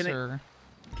fish hooks or.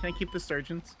 Can I keep the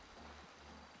sturgeons?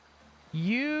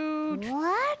 You.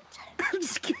 What? I'm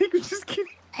just kidding. I'm just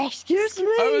kidding. Excuse me.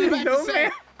 I was about No, to say.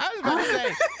 man. I was about to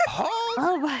say. Hold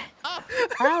Oh my! up.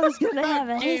 I was gonna have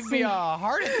a Gave me hissy. a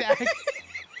heart attack.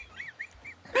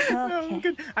 No, I'm Okay.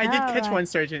 good. I did catch Alright. one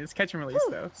sturgeon. It's catch and release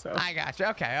though. So. I got you.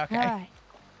 Okay. All right.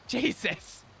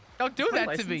 Jesus. Don't do My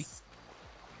that to me. license-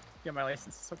 Yeah, my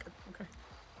license is okay.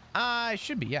 Okay. It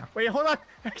should be, yeah. Wait, hold on.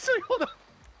 Actually, hold on.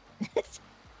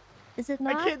 Is it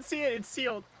not? I can't see it. It's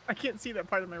sealed. I can't see that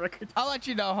part of my record. I'll let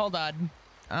you know. Hold on.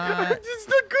 It's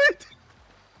not good.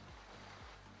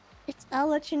 I'll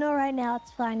let you know right now.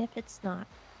 It's fine if it's not.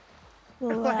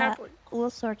 We'll we'll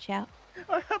sort you out.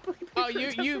 I happily Oh,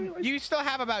 you still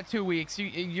have about 2 weeks.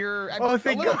 You're Oh, a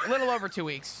thank little, God. little over 2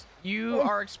 weeks. You Oh.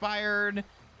 are expired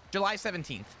July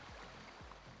 17th.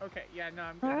 Okay, yeah, no,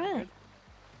 I'm good. All I'm right. good.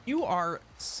 You are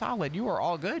solid. You are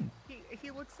all good.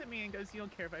 He looks at me and goes, "You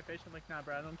don't care if I fish?" I'm like, "Nah,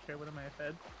 bro, I don't care. What am I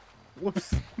fed?"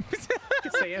 Whoops.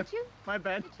 Guess I am. Did you? My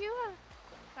bad. Did you?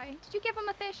 Sorry. Did you give him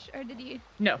a fish, or did you?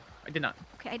 No, I did not.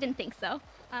 Okay, I didn't think so.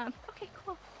 Okay,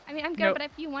 cool. I mean, I'm good, No. but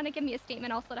if you want to give me a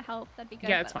statement also to help, that'd be good.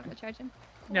 Yeah, it's but fine. We'll charge him.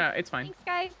 Cool. No, it's fine. Thanks,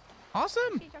 guys. Awesome.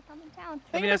 Appreciate y'all coming down.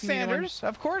 Thank me you, know if you need one. Sanders.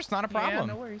 Of course, not a problem.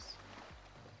 Yeah, no worries.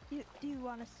 Do you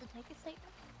want us to take a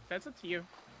statement? That's up to you.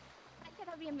 Yeah,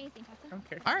 that'd be amazing, Tessa. I don't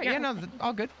care. All right. Yeah, no,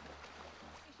 all good.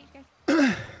 Appreciate you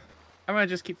guys. I'm gonna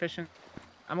just keep fishing.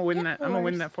 I'm gonna win Yeah, that. no I'm gonna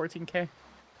win worries. that 14K.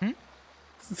 Hmm?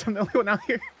 Since I'm the only one out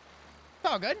here. It's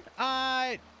all good.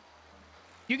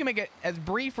 You can make it as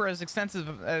brief or as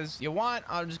extensive as you want.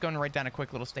 I'm just going to write down a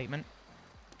quick little statement.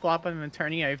 Flop, I'm an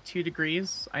attorney. I have 2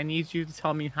 degrees. I need you to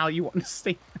tell me how you want to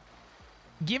state.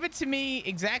 Give it to me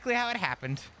exactly how it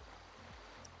happened.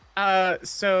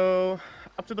 So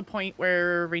up to the point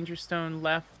where Ranger Stone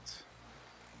left,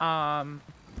 we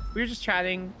were just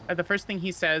chatting. The first thing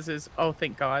he says is, "Oh,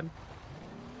 thank God."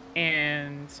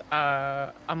 And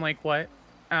I'm like, "What?"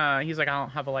 He's like, "I don't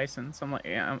have a license." I'm like,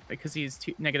 "Yeah," because he's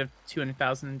negative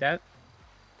 200,000 in debt.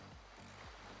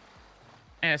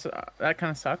 And so that kind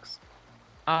of sucks.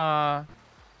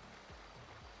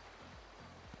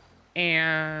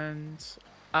 And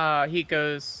he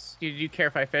goes, "Do you care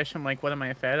if I fish?" I'm like, "What am I,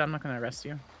 a fed? I'm not gonna arrest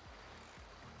you."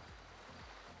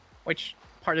 Which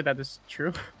part of that is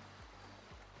true.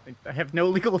 I have no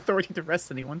legal authority to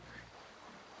arrest anyone.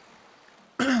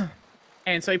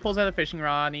 And so he pulls out a fishing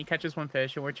rod and he catches one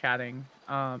fish and we're chatting.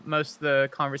 Most of the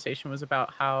conversation was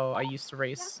about how I used to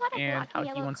race That's not a and black how and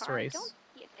he yellow wants to car. race. Don't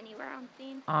see it anywhere on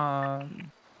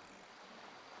scene.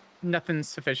 Nothing's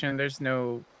sufficient. There's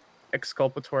no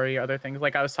exculpatory other things.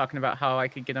 Like I was talking about how I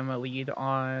could get him a lead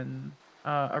on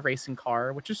a racing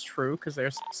car, which is true because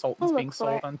there's Sultans I'll being look for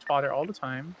sold it. on Twitter all the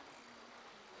time.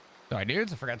 Sorry,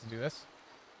 dudes. I forgot to do this.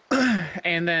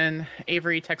 And then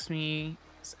Avery texted me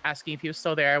asking if he was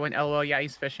still there. I went, "LOL, yeah,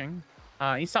 he's fishing."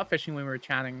 He stopped fishing when we were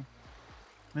chatting.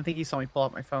 I think he saw me pull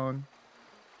out my phone.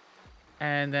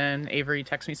 And then Avery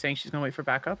texted me saying she's gonna wait for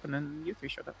backup, and then you 3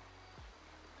 showed up.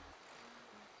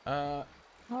 All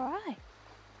right.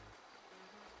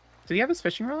 Did he have his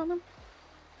fishing rod on him?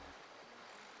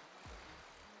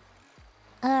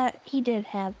 He did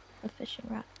have a fishing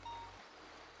rod.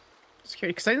 Just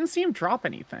curious, because I didn't see him drop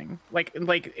anything. Like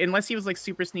unless he was like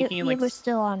super sneaky He and like. was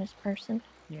still on his person.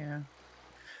 Yeah.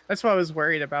 That's what I was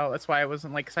worried about. That's why I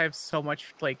wasn't like, because I have so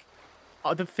much like,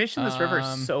 the fish in this river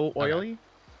is so okay. oily.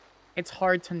 It's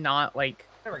hard to not like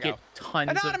There we get go.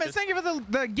 tons of Anonymous, just thank you for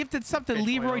the gifted sub to fish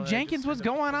Leroy oil. I Jenkins. just What's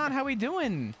kind of- going on? How we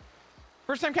doing?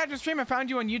 First time catching stream. I found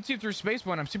you on YouTube through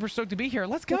Spaceboy. I'm super stoked to be here.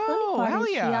 Let's The funny go. part Hell is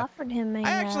she yeah. offered him a, I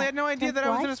actually had no idea temp that I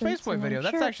was in a license, Spaceboy and I'm video.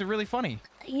 That's sure, actually really funny.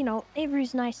 You know,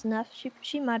 Avery's nice enough.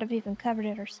 She might have even covered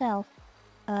it herself,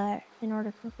 in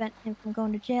order to prevent him from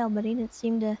going to jail. But he didn't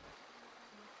seem to.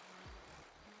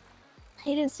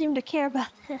 He didn't seem to care about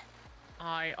that.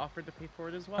 I offered to pay for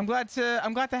it as well. I'm glad to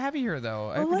have you here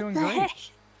though. I hope Well, you're what doing the great. heck?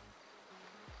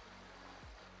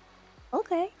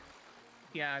 Okay.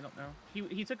 Yeah, I don't know.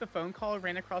 He took a phone call,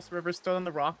 ran across the river, stood on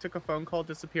the rock, took a phone call,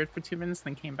 disappeared for 2 minutes,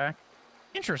 then came back.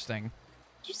 Interesting.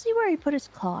 Did you see where he put his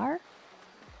car?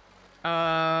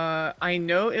 I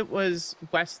know it was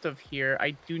west of here.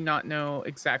 I do not know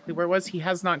exactly where it was. He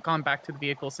has not gone back to the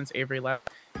vehicle since Avery left.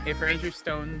 If Ranger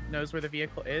Stone knows where the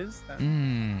vehicle is,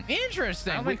 then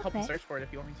Interesting. I might help him search for it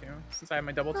if you want me to, since I have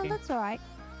my double No, team. that's all right.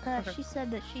 She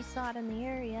said that she saw it in the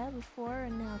area before,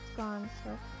 and now it's gone.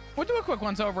 So We'll do a quick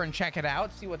once over and check it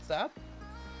out, see what's up.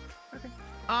 Okay.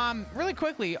 Really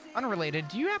quickly, unrelated,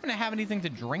 do you happen to have anything to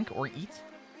drink or eat?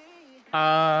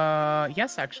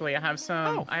 Yes, actually, I have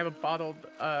some. Oh. I have a bottled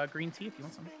green tea if you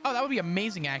want some. Oh, that would be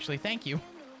amazing, actually. Thank you.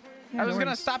 Yeah, I was no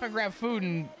gonna worries. stop and grab food,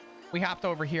 and we hopped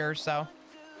over here, so.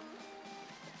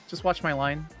 Just watch my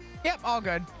line. Yep, all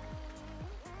good.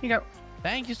 You go.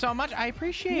 Thank you so much. I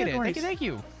appreciate Yeah, it. no Thank you, worries. thank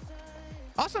you.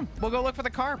 Awesome. We'll go look for the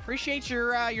car. Appreciate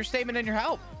your statement and your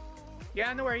help.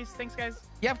 Yeah, no worries. Thanks, guys.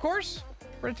 Yeah, of course.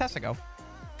 Where did Tessa go?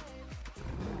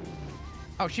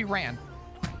 Oh, she ran.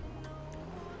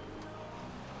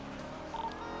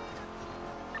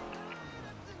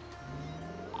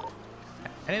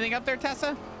 Anything up there,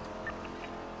 Tessa?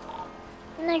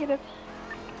 negative.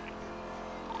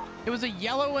 It was a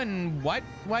yellow and what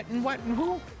and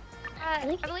who?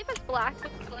 I believe it's black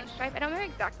with a blue stripe. I don't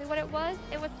remember exactly what it was.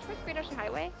 It was towards Great Ocean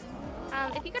Highway.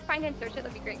 If you could find and search it,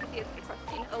 that'd be great because he is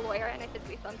requesting a lawyer, and I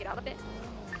physically saw him get out of it.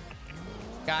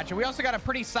 Gotcha. We also got a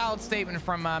pretty solid statement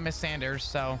from Miss Sanders,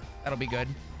 so that'll be good.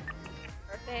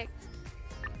 Perfect.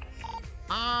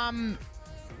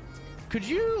 Could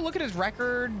you look at his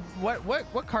record?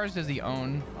 What cars does he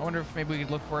own? I wonder if maybe we could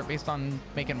look for it based on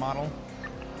make and model.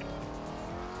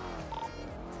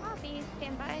 Copy.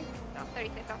 Stand by. Oh,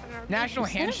 36 off of National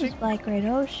She said it was handshake. by Great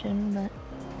Ocean, but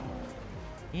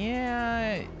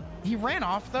Yeah, he ran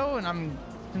off though, and I'm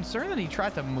concerned that he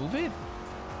tried to move it.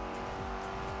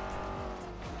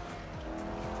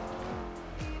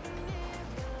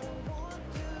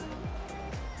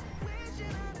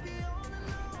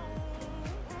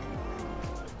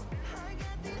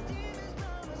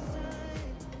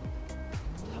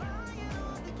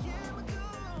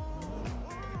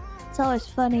 it's always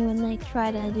funny when they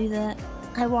try to do that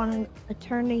I want an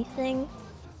attorney thing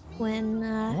when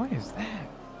What is that?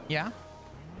 Yeah.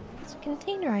 it's a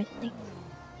container, I think.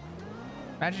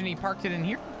 Imagine he parked it in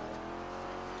here.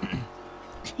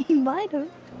 He might have.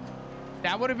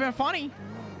 That would have been funny.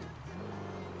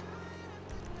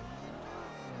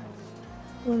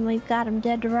 When we've got him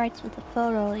dead to rights with a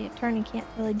photo, the attorney can't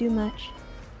really do much.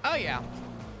 Oh yeah.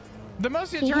 The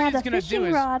most the He had attorney's a gonna do fishing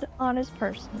is rod on his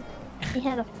person. He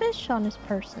had a fish on his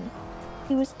person.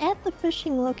 He was at the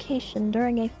fishing location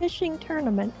during a fishing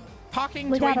tournament. talking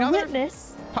We to got a another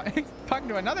witness. talking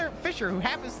to another fisher who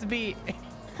happens to be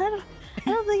I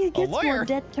don't think it gets lawyer. more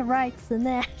dead to rights than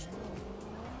that.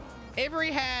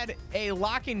 Avery had a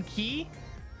lock and key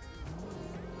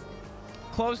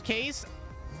closed case.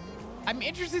 I'm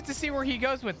interested to see where he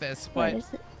goes with this, but What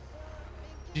is it?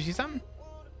 did you see something?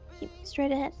 Keep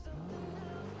straight ahead.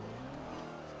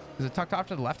 Is it tucked off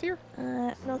to the left here?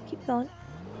 No, keep going.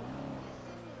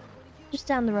 Just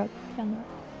down the road. Down the road.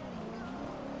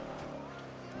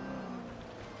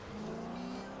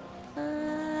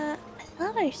 I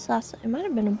thought I saw something. It might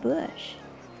have been a bush.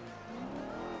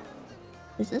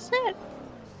 Is this it?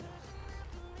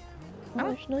 Oh,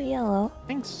 there's no yellow. I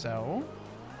think so.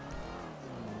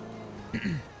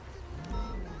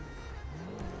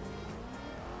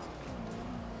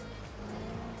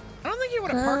 I don't think he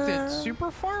would have parked it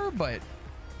super far, but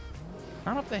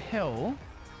not up the hill.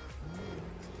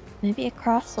 Maybe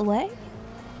across the way?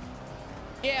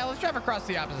 Yeah, let's drive across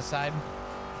the opposite side.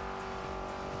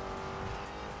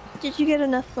 Did you get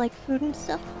enough, like, food and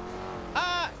stuff?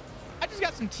 I just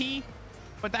got some tea,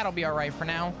 but that'll be all right for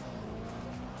now.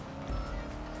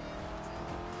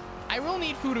 I will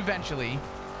need food eventually,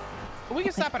 but we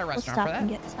can stop at a restaurant we'll for stop that. and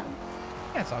get some.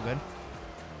 Yeah, it's all good.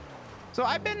 So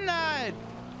I've been, I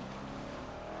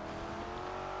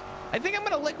think I'm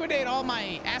gonna liquidate all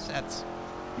my assets.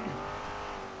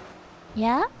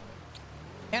 Yeah?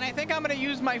 And I think I'm gonna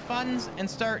use my funds and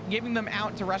start giving them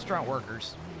out to restaurant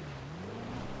workers.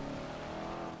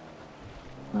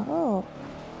 Oh.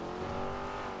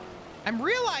 I'm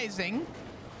realizing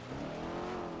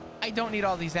I don't need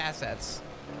all these assets.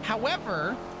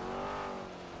 However,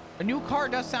 a new car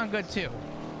does sound good too.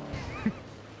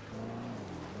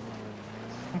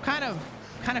 I'm kind of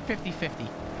 50-50.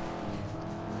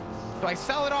 Do I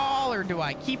sell it all or do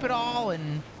I keep it all?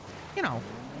 And, you know,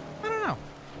 I don't know.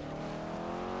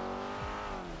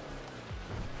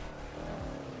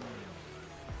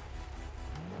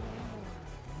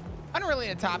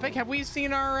 Unrelated topic. Have we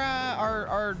seen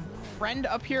our friend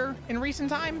up here in recent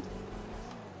time?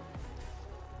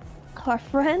 Our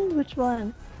friend? Which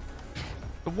one?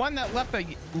 The one that left a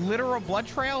literal blood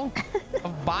trail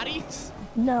of bodies?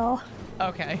 No.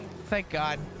 Okay, thank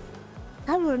God.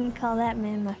 I wouldn't call that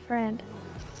man my friend.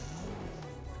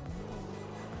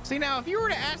 See, now, if you were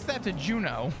to ask that to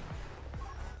Juno,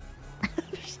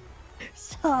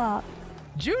 Stop.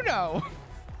 Juno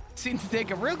seems to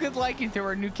take a real good liking to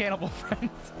her new cannibal friend.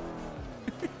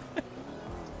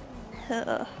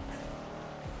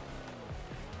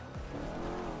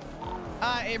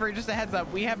 Avery, just a heads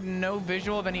up. We have no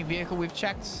visual of any vehicle. We've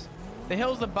checked the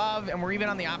hills above, and we're even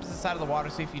on the opposite side of the water.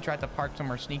 See if you tried to park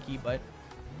somewhere sneaky, but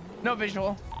no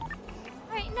visual.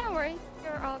 Alright, no worries.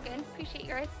 You're all good. Appreciate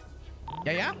yours.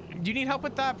 Yeah? Do you need help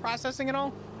with processing at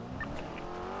all?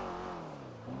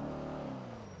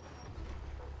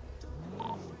 I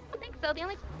don't think so. The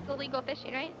only illegal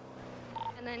fishing, right?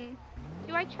 And then,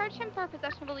 do I charge him for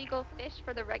possession of illegal fish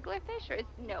for the regular fish, or is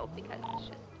no, because it's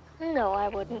just... No, I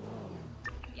wouldn't.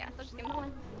 Yeah, so just give him the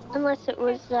one. Unless it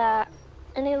was an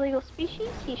illegal species,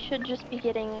 he should just be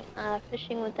getting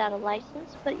fishing without a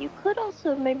license. But you could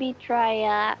also maybe try,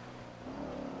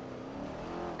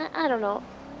 I don't know.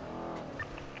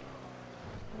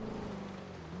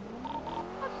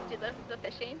 I'll just do the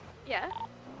fishing. Yeah.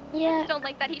 Yeah. I just don't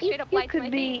like that he straight up lied to my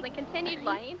could be- face, like continued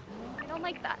lying. I don't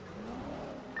like that.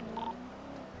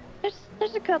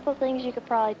 There's a couple things you could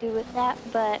probably do with that,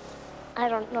 but I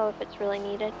don't know if it's really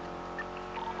needed.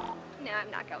 No,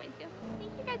 I'm not going to.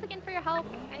 Thank you guys again for your help.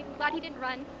 I'm glad he didn't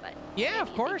run, but... Yeah,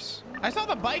 of course. I saw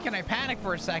the bike and I panicked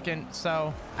for a second,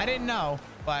 so I didn't know,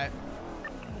 but...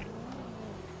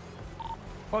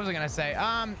 What was I gonna say?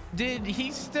 Did he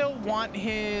still want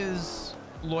his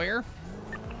lawyer?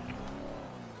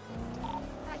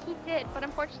 He did, but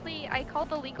unfortunately, I called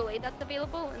the legal aid that's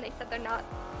available, and they said they're not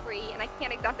free, and I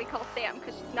can't exactly call Sam,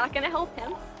 because she's not going to help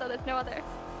him, so there's no other...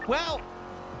 Well,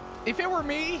 if it were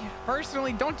me,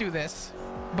 personally, don't do this.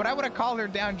 But I would have called her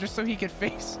down just so he could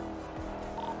face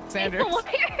Sanders.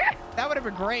 That would have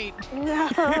been great. No,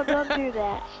 don't do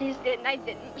that. I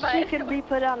didn't, She but... could be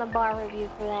put on a bar review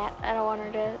for that. I don't want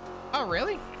her to... Oh,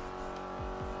 really?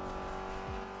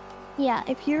 Yeah,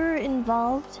 if you're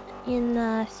involved in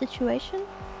a situation,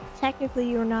 technically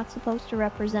you're not supposed to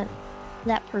represent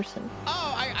that person. Oh,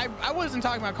 I wasn't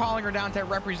talking about calling her down to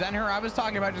represent her. I was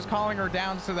talking about just calling her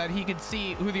down so that he could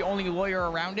see who the only lawyer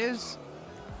around is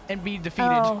and be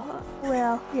defeated. Oh,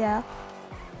 well, yeah.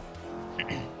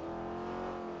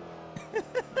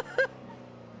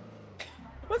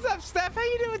 What's up, Steph? How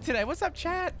you doing today? What's up,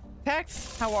 chat?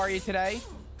 Tex, how are you today?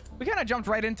 We kind of jumped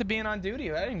right into being on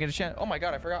duty. I didn't get a chance. Oh my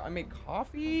God, I forgot. I made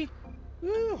coffee.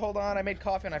 Ooh, hold on. I made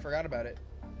coffee and I forgot about it.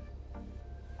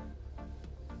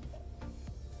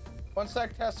 One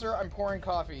sec, Tester. I'm pouring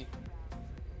coffee.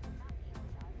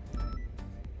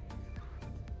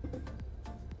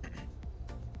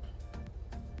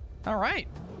 All right.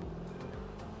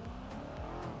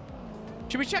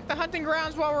 Should we check the hunting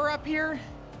grounds while we're up here?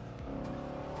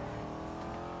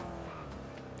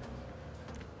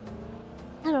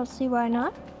 I don't see why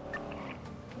not.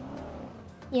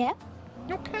 Yeah.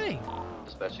 Okay.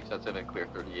 Dispatch 677, clear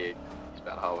 38,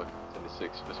 eastbound Highway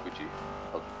 76, Vespucci.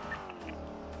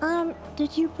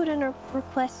 Did you put in a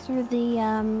request through the,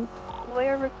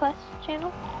 lawyer request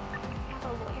channel? A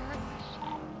lawyer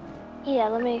request? Yeah,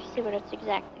 let me see what it's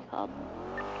exactly called.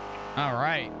 All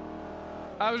right.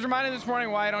 I was reminded this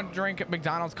morning why I don't drink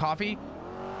McDonald's coffee.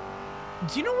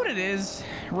 Do you know what it is,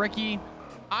 Ricky?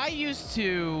 I used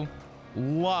to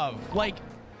love, like...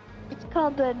 It's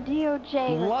called the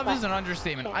DOJ Love request is an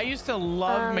understatement. channel. I used to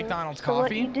love McDonald's so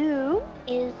coffee. what you do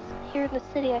is, here in the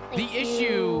city, I think The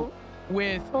issue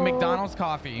with McDonald's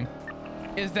coffee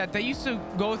is that they used to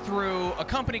go through a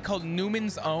company called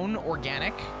Newman's Own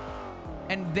Organic,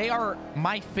 and they are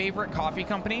my favorite coffee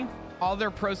company. All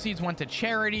their proceeds went to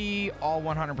charity, all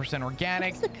 100%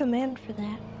 organic. What's the command for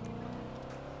that?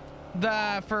 Do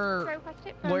I request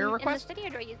it from lawyer request? in the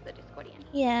city, or do I use the Discordian?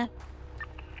 Yeah.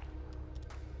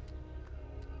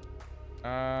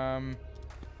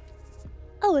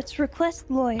 Oh, it's request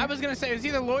lawyer. I was gonna say it's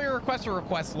either lawyer request or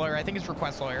request lawyer. I think it's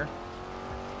request lawyer.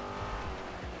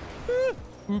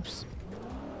 Oops.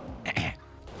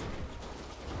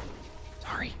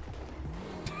 Sorry.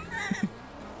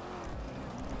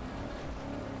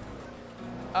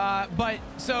 But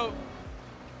so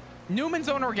Newman's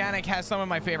Own Organic has some of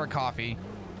my favorite coffee,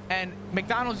 and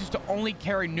McDonald's used to only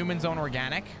carry Newman's Own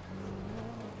Organic.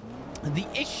 The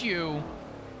issue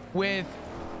with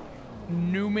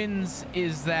Newman's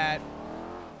is that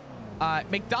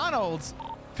McDonald's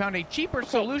found a cheaper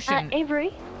solution.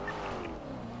 Avery?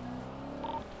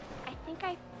 I think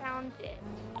I found it.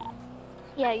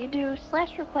 Yeah, you do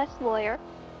 /request lawyer,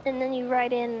 and then you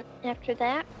write in after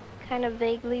that kind of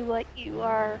vaguely what you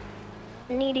are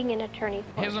needing an attorney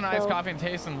for. Hazelnut's So, coffee and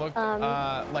taste and looked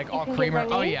like you all can give creamer.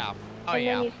 their Oh name, yeah. Oh and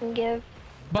yeah. then you can give.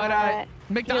 But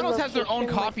McDonald's has their own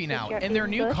location, coffee like, now, since and their you're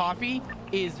new in Bush. coffee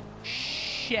is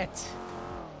shit.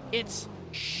 It's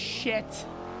shit.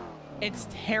 It's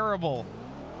terrible.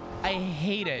 I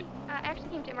hate it. I actually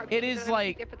came to MRP. It is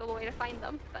like... easier for the lawyer to find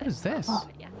them. But, What is this?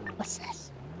 Yeah. What's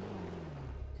this?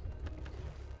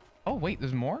 Oh, wait,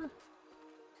 there's more?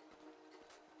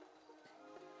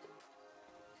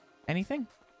 Anything?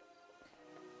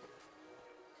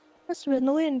 Must have been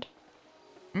the wind.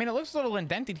 I mean, it looks a little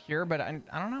indented here, but I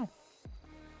don't know.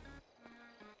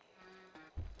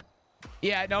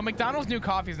 Yeah, no, McDonald's new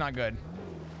coffee is not good.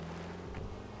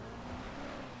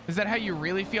 Is that how you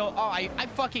really feel? Oh, I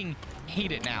fucking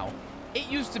hate it now. It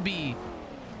used to be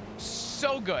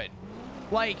so good.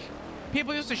 Like,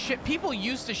 people used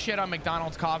to shit on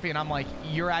McDonald's coffee, and I'm like,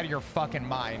 you're out of your fucking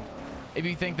mind if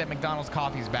you think that McDonald's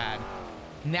coffee is bad.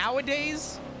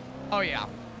 Nowadays, oh yeah,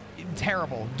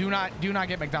 terrible. Do not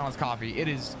get McDonald's coffee. It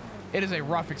is a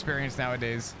rough experience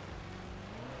nowadays.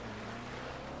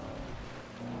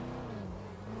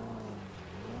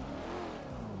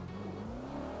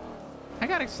 I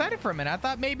got excited for a minute. I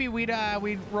thought maybe we'd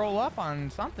roll up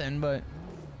on something, but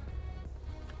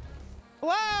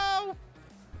hello.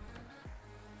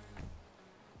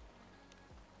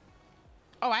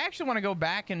 Oh, I actually want to go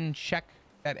back and check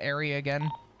that area again.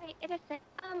 Wait, innocent.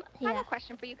 I have a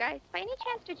question for you guys. By any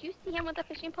chance, did you see him with a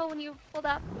fishing pole when you pulled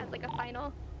up as like a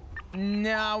final?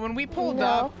 No, when we pulled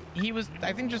up, he was,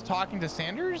 I think, just talking to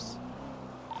Sanders,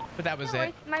 but that was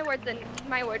it. My words and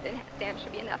Sam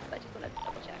should be enough, but I just wanted to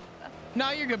double check. So. No,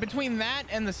 you're good. Between that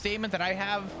and the statement that I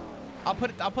have, I'll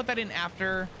put that in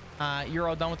after you're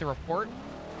all done with the report.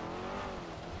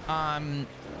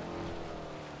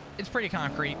 It's pretty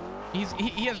concrete.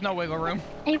 He has no wiggle room.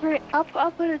 Avery, I'll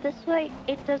put it this way.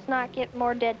 It does not get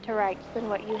more dead to rights than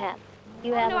what you have.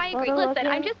 You have no, I agree. Listen,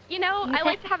 I'm just, I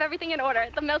like to have everything in order.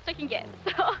 The most I can get,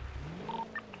 so.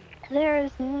 There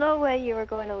is no way you are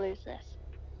going to lose this.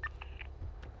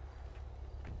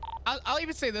 I'll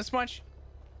even say this much.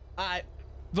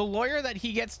 The lawyer that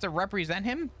he gets to represent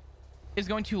him is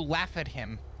going to laugh at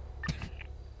him.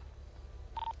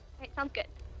 Alright, sounds good.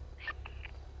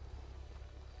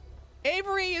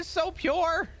 Avery is so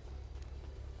pure.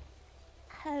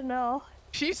 I know.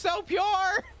 She's so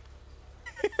pure.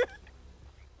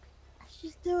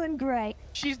 She's doing great.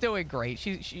 She's doing great.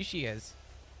 She is.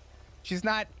 She's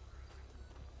not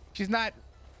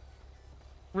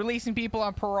releasing people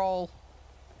on parole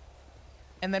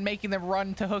and then making them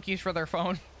run to hookies for their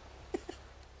phone.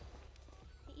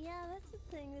 Yeah, that's the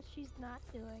thing that she's not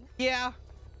doing. Yeah.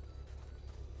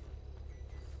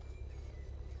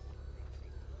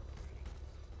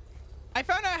 I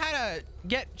found out how to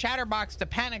get Chatterbox to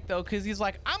panic though, because he's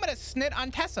like, I'm gonna snit on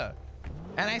Tessa.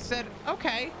 And I said,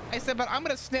 okay. I said, but I'm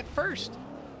gonna snit first.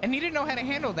 And he didn't know how to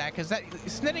handle that, because that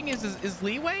snitting is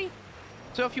leeway.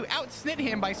 So if you out-snit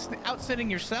him by out-snitting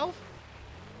yourself,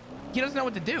 he doesn't know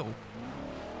what to do.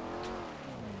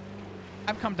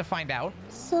 I've come to find out.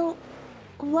 So,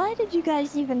 why did you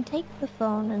guys even take the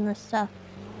phone and this stuff?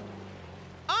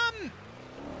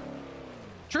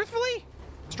 Truthfully,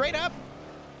 straight up,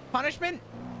 punishment.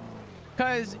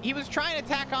 Because he was trying to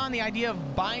tack on the idea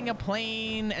of buying a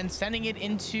plane and sending it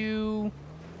into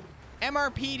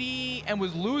MRPD and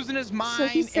was losing his mind. So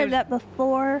he said that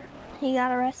before he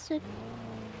got arrested?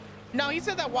 No, he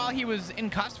said that while he was in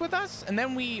cuffs with us, and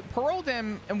then we paroled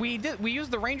him, and we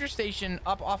used the ranger station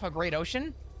up off of Great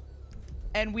Ocean,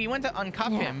 and we went to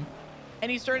uncuff him,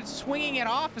 and he started swinging at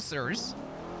officers,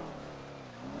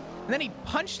 and then he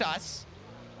punched us,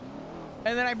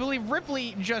 and then I believe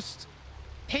Ripley just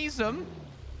tased him,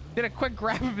 did a quick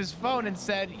grab of his phone, and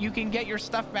said, "You can get your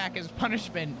stuff back as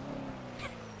punishment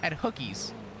at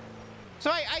hookies."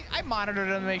 So I monitored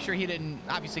him to make sure he didn't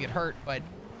obviously get hurt, but.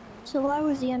 So why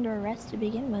was he under arrest to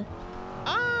begin with?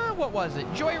 What was it?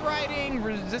 Joyriding,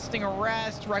 resisting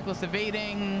arrest, reckless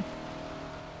evading.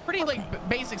 Pretty like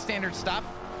basic standard stuff.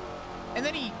 And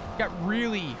then he got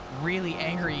really, really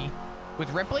angry with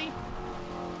Ripley.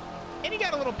 And he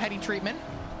got a little petty treatment.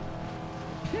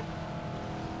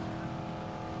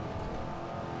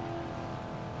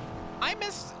 I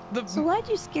missed the... So why'd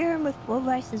you scare him with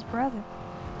Blowvice's brother?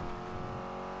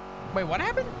 Wait, what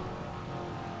happened?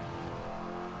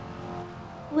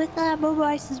 With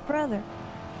Blowvice's brother.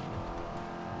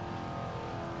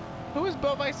 Who is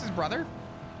Blowvice's brother?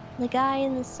 The guy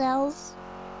in the cells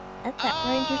at that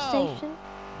ranger station.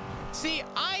 See,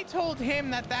 I told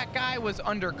him that guy was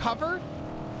undercover,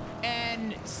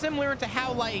 and similar to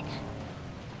how, like,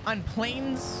 on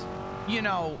planes, you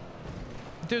know,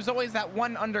 there's always that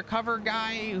one undercover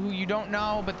guy who you don't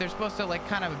know, but they're supposed to, like,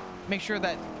 kind of make sure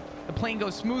that the plane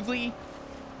goes smoothly.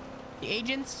 The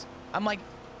agents. I'm like,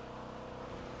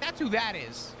 that's who that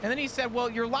is. And then he said, well,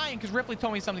 you're lying because Ripley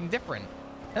told me something different.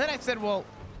 And then I said, well,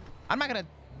 I'm not going to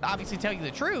obviously tell you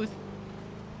the truth.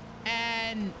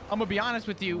 And I'm gonna be honest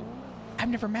with you, I've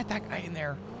never met that guy in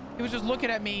there. He was just looking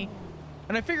at me,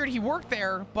 and I figured he worked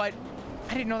there, but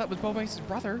I didn't know that was Bovice's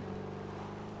brother.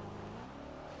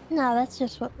 No, that's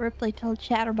just what Ripley told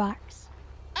Chatterbox.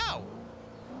 Oh.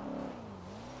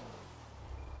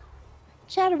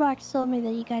 Chatterbox told me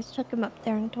that you guys took him up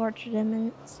there and tortured him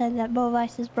and said that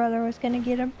Bovice's brother was gonna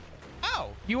get him.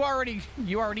 Oh, you already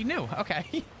knew.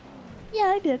 Okay. Yeah,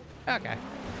 I did. Okay.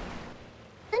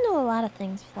 I know a lot of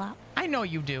things, Flop. I know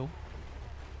you do.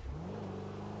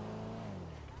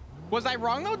 Was I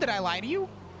wrong though? Did I lie to you?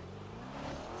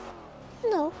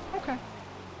 No. Okay.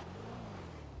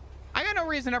 I got no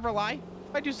reason to ever lie.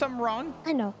 If I do something wrong.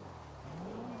 I know.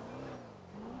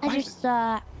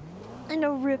 I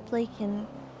know Ripley can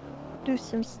do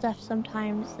some stuff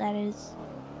sometimes that is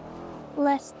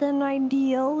less than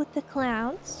ideal with the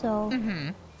clowns, so... Mm-hmm.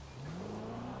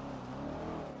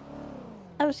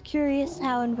 I was curious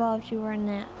how involved you were in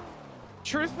that.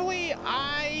 Truthfully,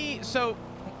 so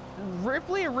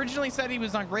Ripley originally said he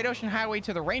was on Great Ocean Highway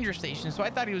to the ranger station, so I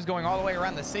thought he was going all the way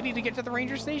around the city to get to the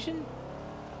ranger station.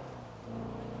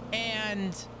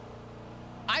 And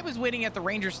I was waiting at the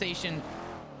ranger station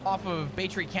off of Bay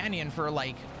Tree Canyon for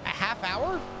like a half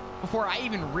hour before I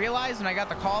even realized when I got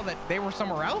the call that they were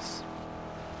somewhere else.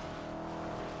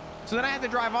 So then I had to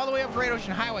drive all the way up Great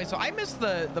Ocean Highway, so I missed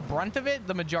the brunt of it,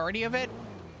 the majority of it.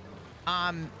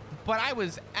 But I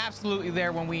was absolutely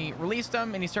there when we released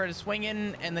him and he started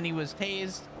swinging and then he was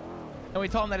tased. And we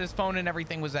told him that his phone and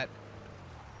everything was at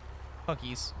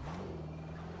Cookies.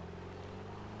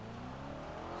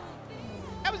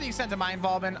 That was the extent of my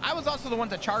involvement. I was also the one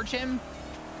to charge him.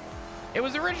 It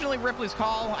was originally Ripley's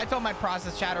call. I told him I'd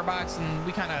process Chatterbox and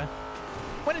we kind of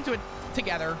went into it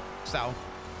together, so.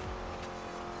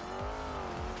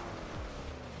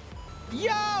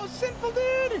 Yo, Sinful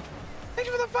Dude! Thank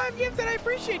you for the 5 gifted. I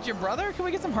appreciate you, brother. Can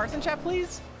we get some hearts in chat,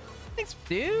 please? Thanks,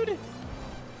 dude.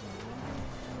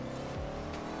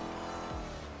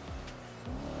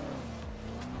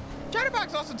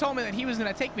 Chatterbox also told me that he was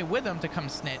going to take me with him to come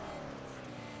snit.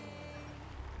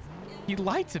 He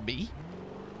lied to me.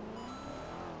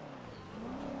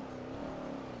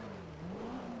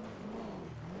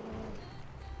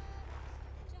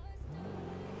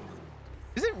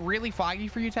 Is it really foggy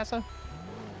for you, Tessa?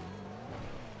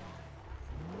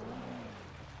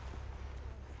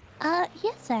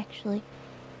 Yes, actually.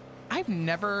 I've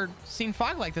never seen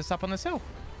fog like this up on this hill.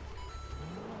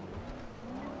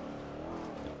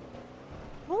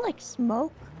 More like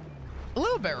smoke. A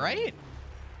little bit, right?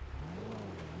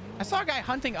 I saw a guy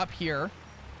hunting up here,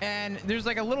 and there's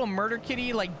like a little murder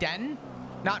kitty like den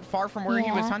not far from where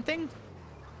he was hunting.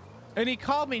 And he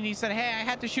called me and he said, hey, I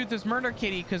had to shoot this murder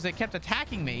kitty because it kept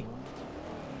attacking me.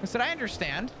 I said, I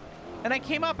understand. And I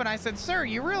came up and I said, sir,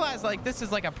 you realize like this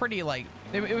is like a pretty like,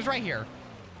 it was right here.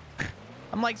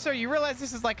 I'm like, sir, you realize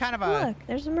this is like kind of a... Look,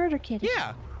 there's a murder kitty.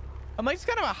 Yeah. I'm like, it's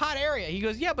kind of a hot area. He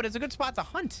goes, yeah, but it's a good spot to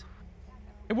hunt.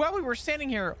 And while we were standing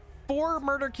here, 4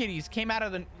 murder kitties came out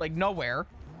of the like nowhere.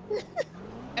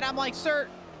 And I'm like, sir,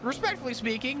 respectfully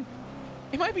speaking,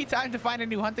 it might be time to find a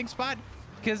new hunting spot.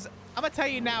 Because I'm going to tell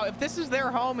you now, if this is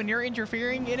their home and you're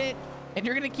interfering in it, and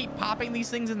you're going to keep popping these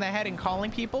things in the head and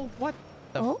calling people, what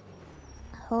the... Oh,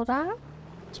 hold on.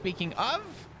 Speaking of,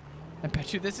 I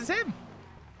bet you this is him.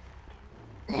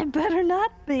 It better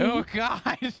not be. Oh,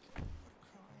 God.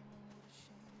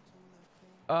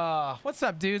 What's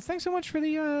up, dudes? Thanks so much for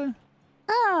the,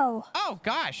 Oh. Oh,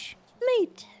 gosh.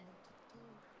 Meat.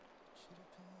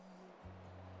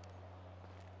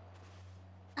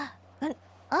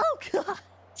 Oh, God.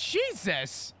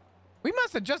 Jesus. We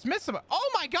must have just missed some.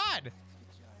 Oh, my God.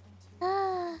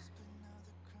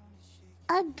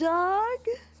 A dog?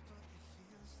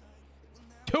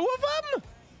 2 of them?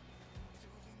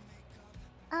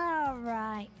 All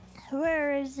right.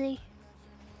 Where is he?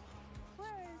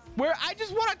 Where? I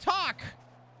just want to talk.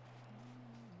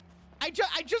 I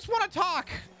just want to talk.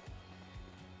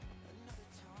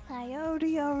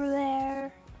 Coyote over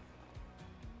there.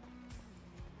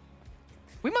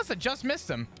 We must have just missed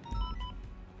him.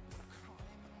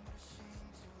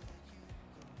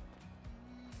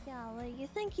 Golly, you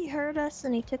think he heard us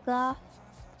and he took off?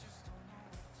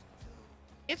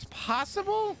 It's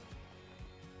possible.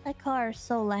 That car is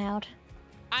so loud.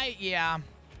 Yeah.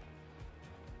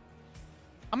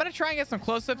 I'm gonna try and get some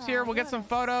close-ups here. We'll get some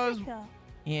photos.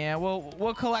 Yeah,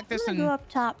 we'll collect this I'm and gonna go up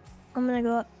top. I'm gonna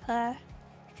go up,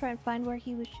 try and find where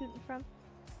he was shooting from.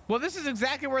 Well, this is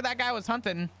exactly where that guy was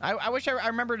hunting. I wish I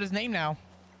remembered his name now.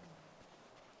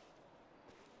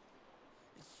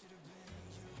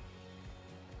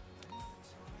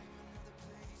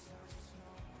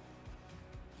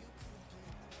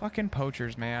 Fucking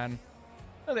poachers, man.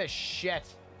 Look at this shit.